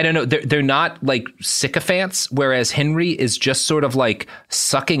 I don't know, they're not like sycophants, whereas Henry is just sort of like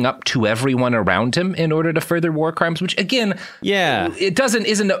sucking up to everyone around him in order to further war crimes, which again, it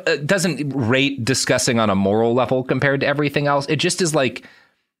doesn't rate discussing on a moral level compared to everything else. It just is like,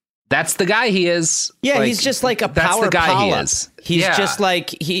 that's the guy he is. Yeah, like, he's just like a that's power the guy polyp. He is. He's just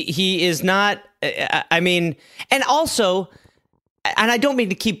like, he is not, I mean, and also, and I don't mean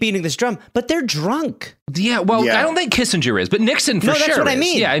to keep beating this drum, but they're drunk. Yeah, well, I don't think Kissinger is, but Nixon for sure that's what I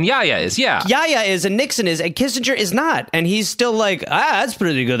mean. Yeah, and Yaya is, Yaya is, and Nixon is, and Kissinger is not. And he's still like, that's a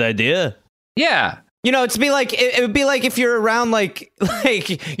pretty good idea. Yeah. You know, it would be like if you're around, like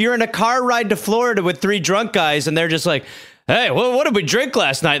you're in a car ride to Florida with 3 drunk guys, and they're just like, "Hey, what did we drink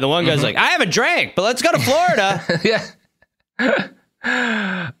last night?" And the one guy's like, "I haven't drank, but let's go to Florida."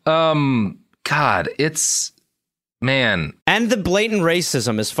 God, it's, man. And the blatant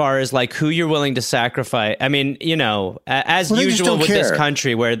racism as far as like who you're willing to sacrifice. I mean, as usual with this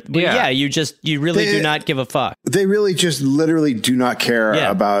country where you really do not give a fuck. They really just literally do not care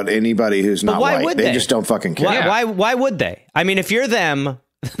about anybody who's not white. Would they just don't fucking care. Why would they? I mean, if you're them,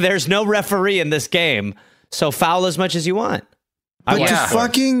 there's no referee in this game. So foul as much as you want. But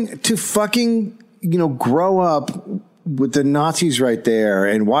to fucking grow up with the Nazis right there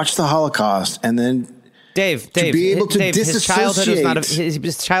and watch the Holocaust, and then Dave, to be able to disassociate.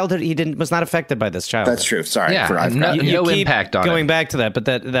 His childhood was not affected by this childhood. That's true. Sorry, no impact on going it. back to that, but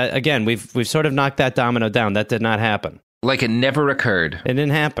that again, we've sort of knocked that domino down. That did not happen. Like it never occurred. It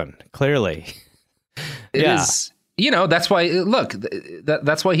didn't happen. Clearly, it is. That's why. Look,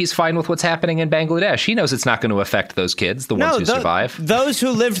 that's why he's fine with what's happening in Bangladesh. He knows it's not going to affect those kids, the ones who survive. Those who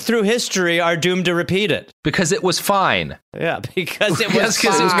lived through history are doomed to repeat it because it was fine. Yeah, because it was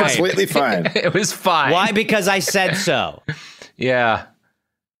fine. It was completely fine. It was fine. Why? Because I said so. Yeah.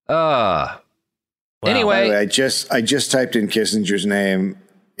 Wow. Anyway, I just typed in Kissinger's name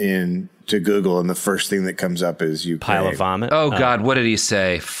into Google, and the first thing that comes up is Ukraine. Pile of vomit. Oh God, what did he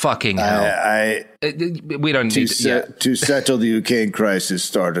say? Fucking hell! We don't need to settle the Ukraine crisis.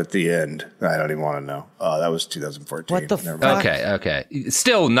 Start at the end. I don't even want to know. Oh, that was 2014. What the fuck? Okay.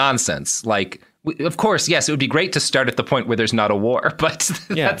 Still nonsense. Like, of course, yes, it would be great to start at the point where there's not a war, but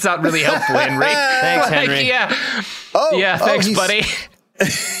that's not really helpful, Henry. Thanks, Henry. Thanks, buddy.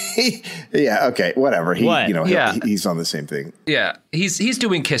 Yeah. Okay. Whatever. What? He's on the same thing. Yeah, he's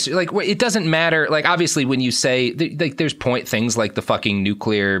doing kiss. Like, it doesn't matter. Like, obviously, when you say like, there's things like the fucking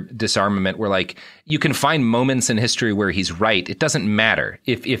nuclear disarmament, where like you can find moments in history where he's right. It doesn't matter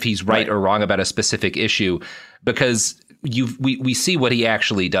if he's right or wrong about a specific issue, because we see what he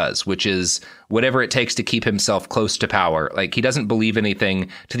actually does, which is whatever it takes to keep himself close to power. Like, he doesn't believe anything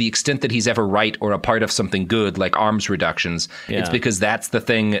to the extent that he's ever right or a part of something good, like arms reductions. Yeah. It's because that's the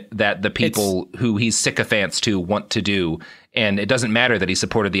thing that the people who he's sycophants to want to do. And it doesn't matter that he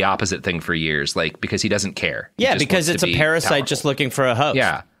supported the opposite thing for years, like, because he doesn't care. Yeah, because it's a parasite just looking for a host.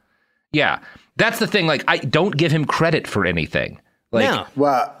 Yeah. That's the thing. Like, I don't give him credit for anything. Like, no.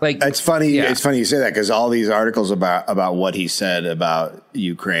 Well, like, it's funny. Yeah. It's funny you say that, because all these articles about what he said about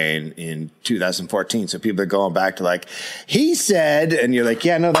Ukraine in 2014. So people are going back to like, he said, and you're like,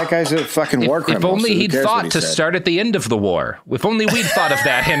 yeah, no, that guy's a fucking war criminal. If only he'd thought to start at the end of the war. If only we'd thought of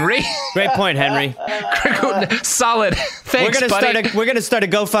that, Henry. Great point, Henry. Solid. Thanks, buddy. We're gonna start a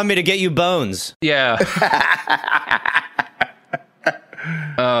GoFundMe to get you bones. Yeah.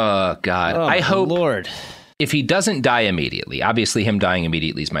 Oh God. Oh, I hope, Lord. If he doesn't die immediately, obviously him dying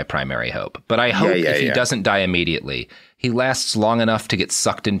immediately is my primary hope. But I hope if he doesn't die immediately, he lasts long enough to get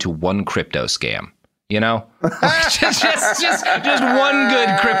sucked into one crypto scam. You know, just one good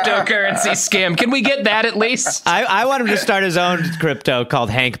cryptocurrency scam. Can we get that at least? I want him to start his own crypto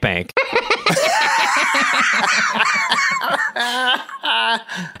called Hank Bank.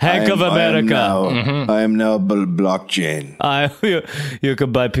 Hank of America. I am now blockchain. You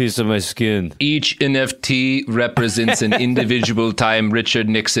can buy a piece of my skin. Each NFT represents an individual time Richard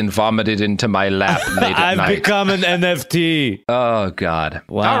Nixon vomited into my lap late at night. I've become an NFT. Oh, God.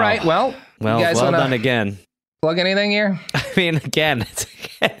 Wow. All right, well, you guys well done again. Plug anything here? I mean, again,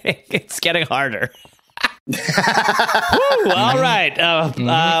 it's getting harder. Woo, all right.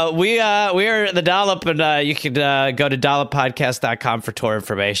 We are The Dollop, and you can go to dolloppodcast.com for tour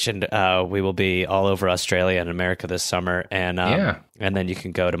information. We will be all over Australia and America this summer. And then you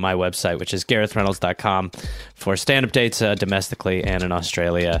can go to my website, which is GarethReynolds.com, for stand-up dates domestically and in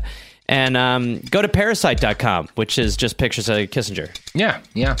Australia. And go to Parasite.com, which is just pictures of Kissinger. Yeah.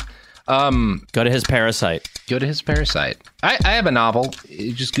 Go to his Parasite. I have a novel.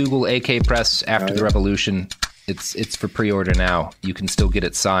 Just Google AK Press After the Revolution. It's for pre-order now. You can still get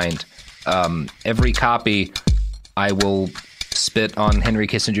it signed. Every copy, I will spit on Henry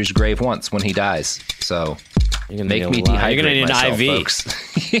Kissinger's grave once when he dies. So make me dehydrate You're gonna need myself, an IV. Folks.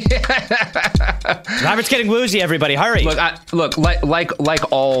 Robert's getting woozy. Everybody, hurry! Look,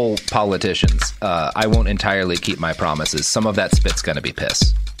 like all politicians, I won't entirely keep my promises. Some of that spit's gonna be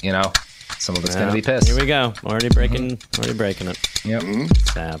piss. You know, some of it's going to be piss. Here we go. Already breaking it. Yep.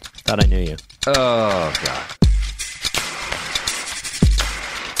 Sad. Thought I knew you. Oh, God.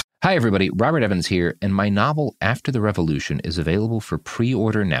 Hi, everybody. Robert Evans here, and my novel After the Revolution is available for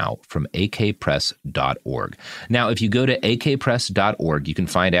pre-order now from akpress.org. Now, if you go to akpress.org, you can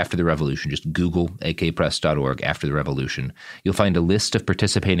find After the Revolution. Just Google akpress.org, After the Revolution. You'll find a list of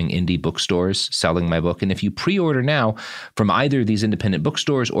participating indie bookstores selling my book, and if you pre-order now from either of these independent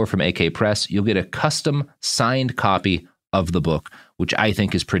bookstores or from AK Press, you'll get a custom signed copy of the book, which I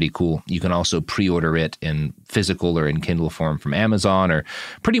think is pretty cool. You can also pre-order it in physical or in Kindle form from Amazon or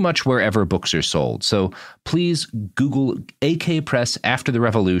pretty much wherever books are sold. So please Google AK Press After the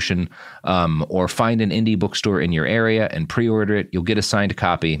Revolution or find an indie bookstore in your area and pre-order it. You'll get a signed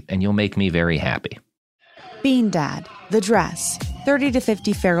copy and you'll make me very happy. Bean Dad, The Dress, 30 to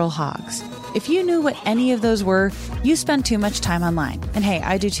 50 Feral Hogs. If you knew what any of those were, you spend too much time online. And hey,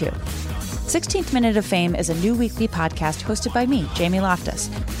 I do too. 16th Minute of Fame is a new weekly podcast hosted by me, Jamie Loftus.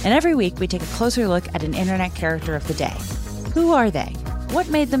 And every week we take a closer look at an internet character of the day. Who are they? What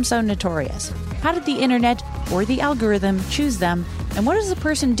made them so notorious? How did the internet or the algorithm choose them? And what does a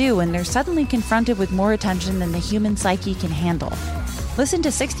person do when they're suddenly confronted with more attention than the human psyche can handle? Listen to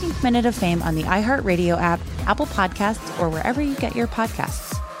 16th Minute of Fame on the iHeartRadio app, Apple Podcasts, or wherever you get your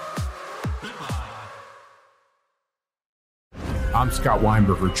podcasts. I'm Scott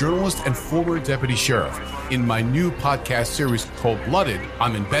Weinberger, journalist and former deputy sheriff. In my new podcast series called Blooded,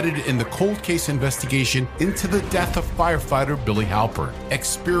 I'm embedded in the cold case investigation into the death of firefighter Billy Halpern.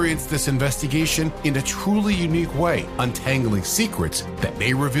 Experience this investigation in a truly unique way, untangling secrets that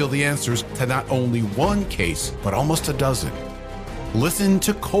may reveal the answers to not only one case, but almost a dozen. Listen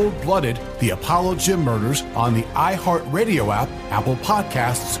to Cold Blooded, The Apollo Gym Murders on the iHeartRadio app, Apple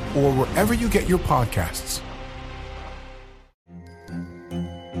Podcasts, or wherever you get your podcasts.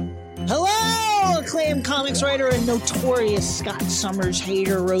 Hello, acclaimed comics writer and notorious Scott Summers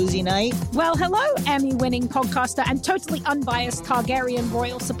hater, Rosie Knight. Well, hello, Emmy-winning podcaster and totally unbiased Targaryen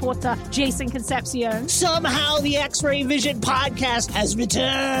royal supporter, Jason Concepcion. Somehow the X-Ray Vision podcast has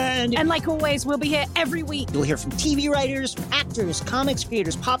returned. And like always, we'll be here every week. You'll hear from TV writers, actors, comics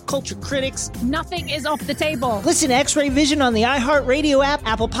creators, pop culture critics. Nothing is off the table. Listen to X-Ray Vision on the iHeartRadio app,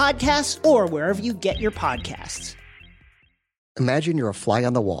 Apple Podcasts, or wherever you get your podcasts. Imagine you're a fly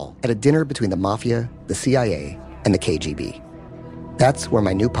on the wall at a dinner between the Mafia, the CIA, and the KGB. That's where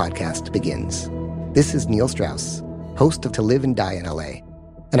my new podcast begins. This is Neil Strauss, host of To Live and Die in LA,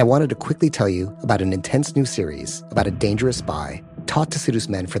 and I wanted to quickly tell you about an intense new series about a dangerous spy taught to seduce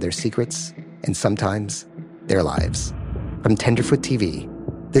men for their secrets and sometimes their lives. From Tenderfoot TV,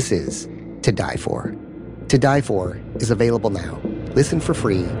 this is To Die For. To Die For is available now. Listen for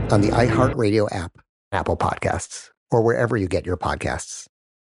free on the iHeartRadio app, Apple Podcasts, or wherever you get your podcasts.